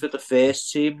 players for the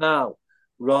first team now,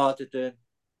 rather than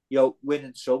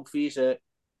winning trophies at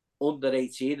under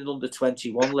 18 and under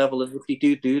 21 level. And if they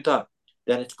do that,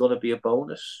 then it's going to be a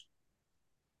bonus.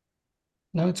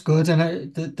 No, it's good.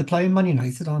 And they're playing Man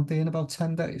United, aren't they, in about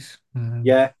 10 days?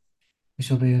 Yeah, Which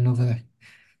will be another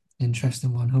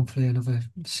interesting one. Hopefully, another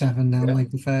 7-0 yeah,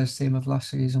 like the first team of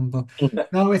last season. But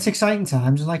no, it's exciting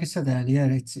times. And like I said earlier,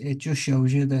 it just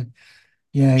shows you that,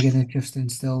 yeah, you're going to just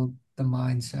instill the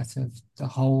mindset of the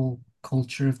whole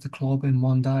culture of the club in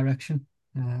one direction.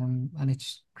 And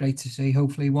it's great to see.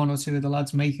 Hopefully, one or two of the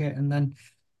lads make it, and then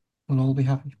we'll all be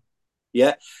happy.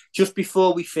 yeah. Just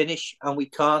before we finish, and we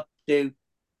can't do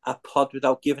a pod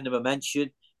without giving him a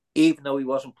mention, even though he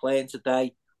wasn't playing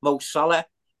today. Mo Salah,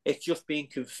 it's just been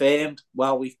confirmed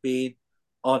while we've been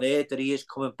on air that he is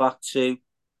coming back to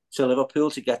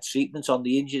Liverpool to get treatment on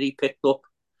the injury he picked up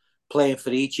playing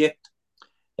for Egypt.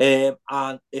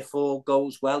 And if all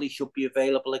goes well, he should be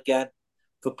available again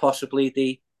for possibly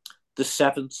the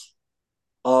 7th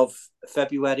of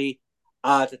February.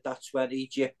 That's when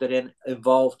Egypt are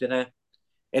involved in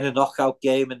a knockout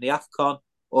game in the AFCON,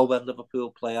 or when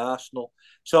Liverpool play Arsenal.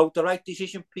 So the right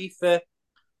decision, Pete, for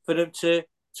him to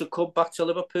come back to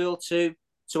Liverpool to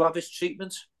have his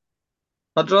treatment.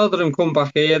 I'd rather him come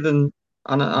back here than,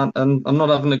 and I'm not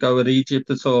having to go with Egypt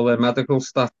at all, their medical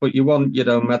staff, but you want your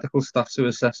own medical staff to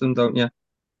assess him, don't you?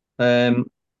 Um,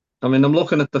 I mean, I'm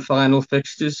looking at the final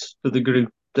fixtures for the group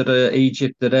that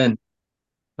Egypt are in,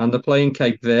 and they're playing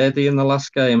Cape Verde in the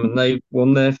last game, and they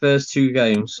won their first two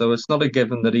games, so it's not a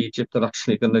given that Egypt are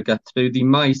actually going to get through.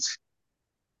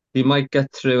 They might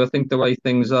get through. I think the way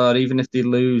things are, even if they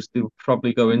lose, they'll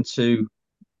probably go into,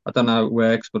 I don't know how it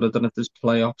works, but I don't know if there's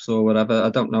playoffs or whatever. I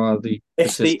don't know how the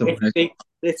It's the system it's works. the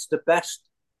it's the best.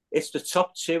 It's the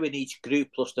top two in each group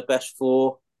plus the best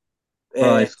four.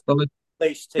 Uh, Right. Well,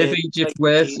 place if to Egypt place the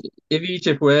were team. to, if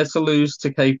Egypt were to lose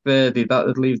to Cape Verde, that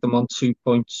would leave them on 2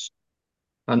 points.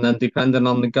 And then depending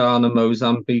on the Ghana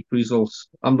Mozambique results,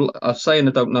 I'm saying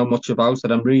I don't know much about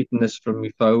it. I'm reading this from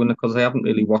my phone because I haven't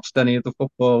really watched any of the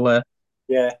football there.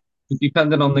 Yeah, But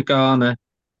depending on the Ghana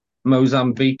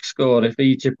Mozambique score, if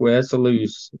Egypt were to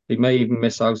lose, they may even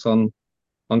miss out on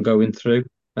going through.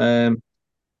 Um,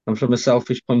 and from a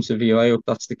selfish point of view, I hope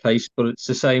that's the case. But it's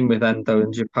the same with Endo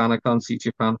and Japan. I can't see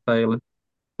Japan failing.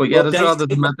 But yeah, well, I'd rather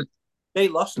the medic. they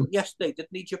lost yesterday, didn't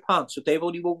they, Japan? So they've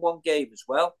only won one game as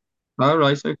well. All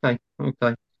right, okay,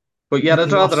 okay. But yeah, Yeah,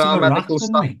 I'd they rather lost to our Iraq, medical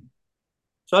didn't staff. they?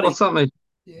 What's Sorry, that, mate?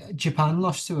 Yeah, Japan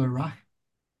lost to Iraq.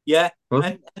 yeah, What?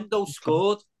 and Endo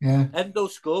scored. Yeah. Endo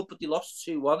scored, but they lost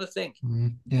 2-1, I think.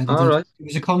 Yeah, they All did. right. It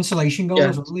was a consolation goal Yeah,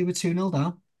 as well. They were 2-0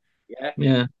 down. Yeah,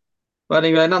 yeah. But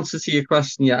anyway, in answer to your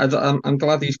question, yeah, I'm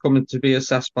glad he's coming to be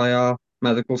assessed by our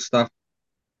medical staff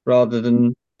rather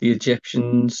than the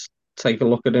Egyptians take a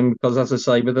look at him because, as I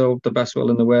say, with all the best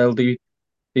will in the world, they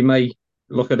may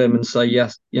look at him and say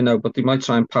yes, but they might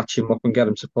try and patch him up and get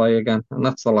him to play again, and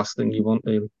that's the last thing you want,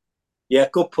 really. yeah,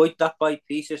 good point. That by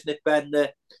piece, isn't it, Ben?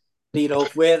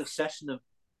 If we're assessing him,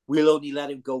 we'll only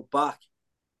let him go back.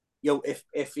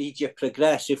 If Egypt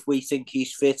progress, if we think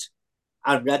he's fit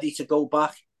and ready to go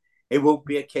back, it won't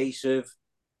be a case of,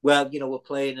 well, we're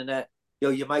playing in a,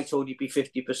 you might only be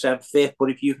 50% fit, but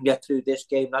if you can get through this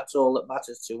game, that's all that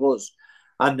matters to us.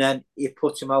 And then you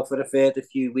put him out for a further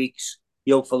few weeks,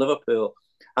 for Liverpool.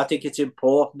 I think it's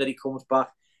important that he comes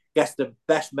back, gets the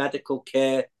best medical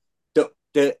care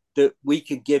that we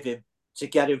can give him to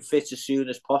get him fit as soon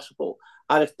as possible.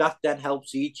 And if that then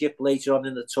helps Egypt later on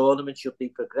in the tournament, should they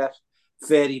progress,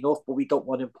 fair enough. But we don't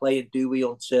want him playing, do we,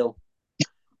 until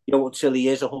he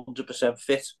is 100%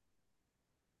 fit.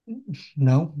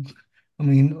 No, I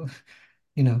mean,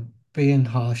 being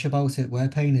harsh about it, we're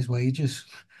paying his wages.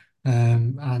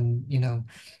 And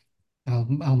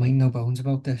I'll make no bones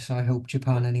about this. I hope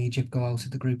Japan and Egypt go out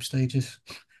of the group stages.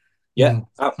 You Yeah, know,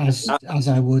 as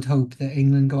I would hope that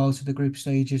England go out of the group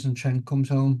stages and Trent comes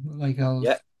home. Like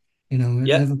yeah, at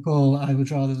yeah. Liverpool, I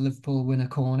would rather Liverpool win a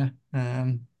corner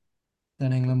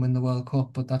than England win the World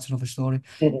Cup, but that's another story.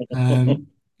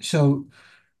 So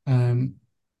um,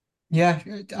 yeah,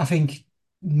 I think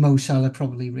Mo Salah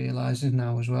probably realizes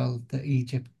now as well that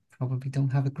Egypt probably don't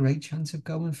have a great chance of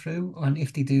going through, and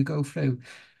if they do go through,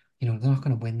 they're not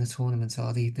going to win the tournament,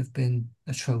 are they? They've been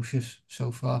atrocious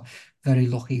so far. Very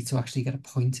lucky to actually get a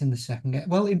point in the second game.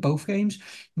 Well, in both games,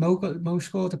 Mo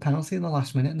scored a penalty in the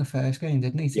last minute in the first game,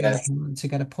 didn't he? Yeah. To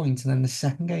get a point, and then the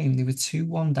second game they were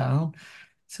 2-1 down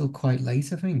till quite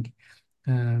late, I think.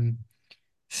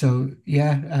 So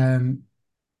yeah,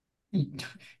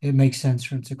 it makes sense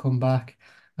for him to come back.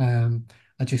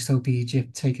 I just hope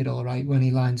Egypt take it all right when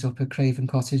he lines up at Craven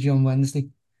Cottage on Wednesday.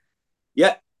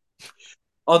 Yeah.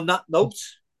 On that note,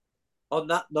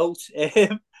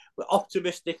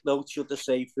 optimistic note, should I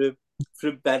say,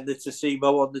 from Bennett to see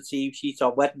Mo on the team sheet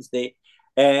on Wednesday.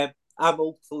 I'm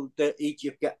hopeful that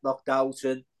Egypt get knocked out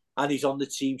and he's on the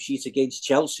team sheet against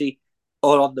Chelsea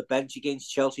or on the bench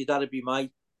against Chelsea. That'd be my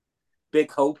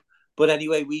big hope. But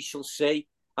anyway, we shall see.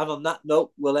 And on that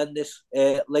note, we'll end this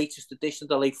latest edition of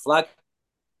the Late Flag.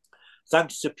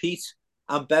 Thanks to Pete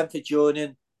and Ben for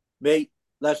joining me,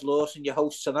 Les Lawson, your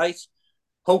host tonight.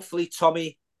 Hopefully,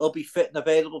 Tommy will be fit and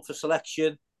available for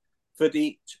selection to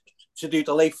do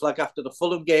the Late Flag after the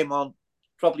Fulham game on.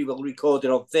 Probably we'll record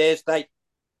it on Thursday.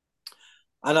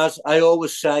 And as I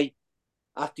always say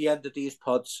at the end of these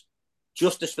pods,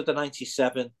 justice for the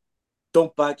 97.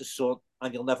 Don't bite the sun,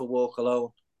 and you'll never walk alone.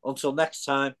 Until next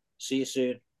time, see you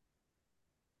soon.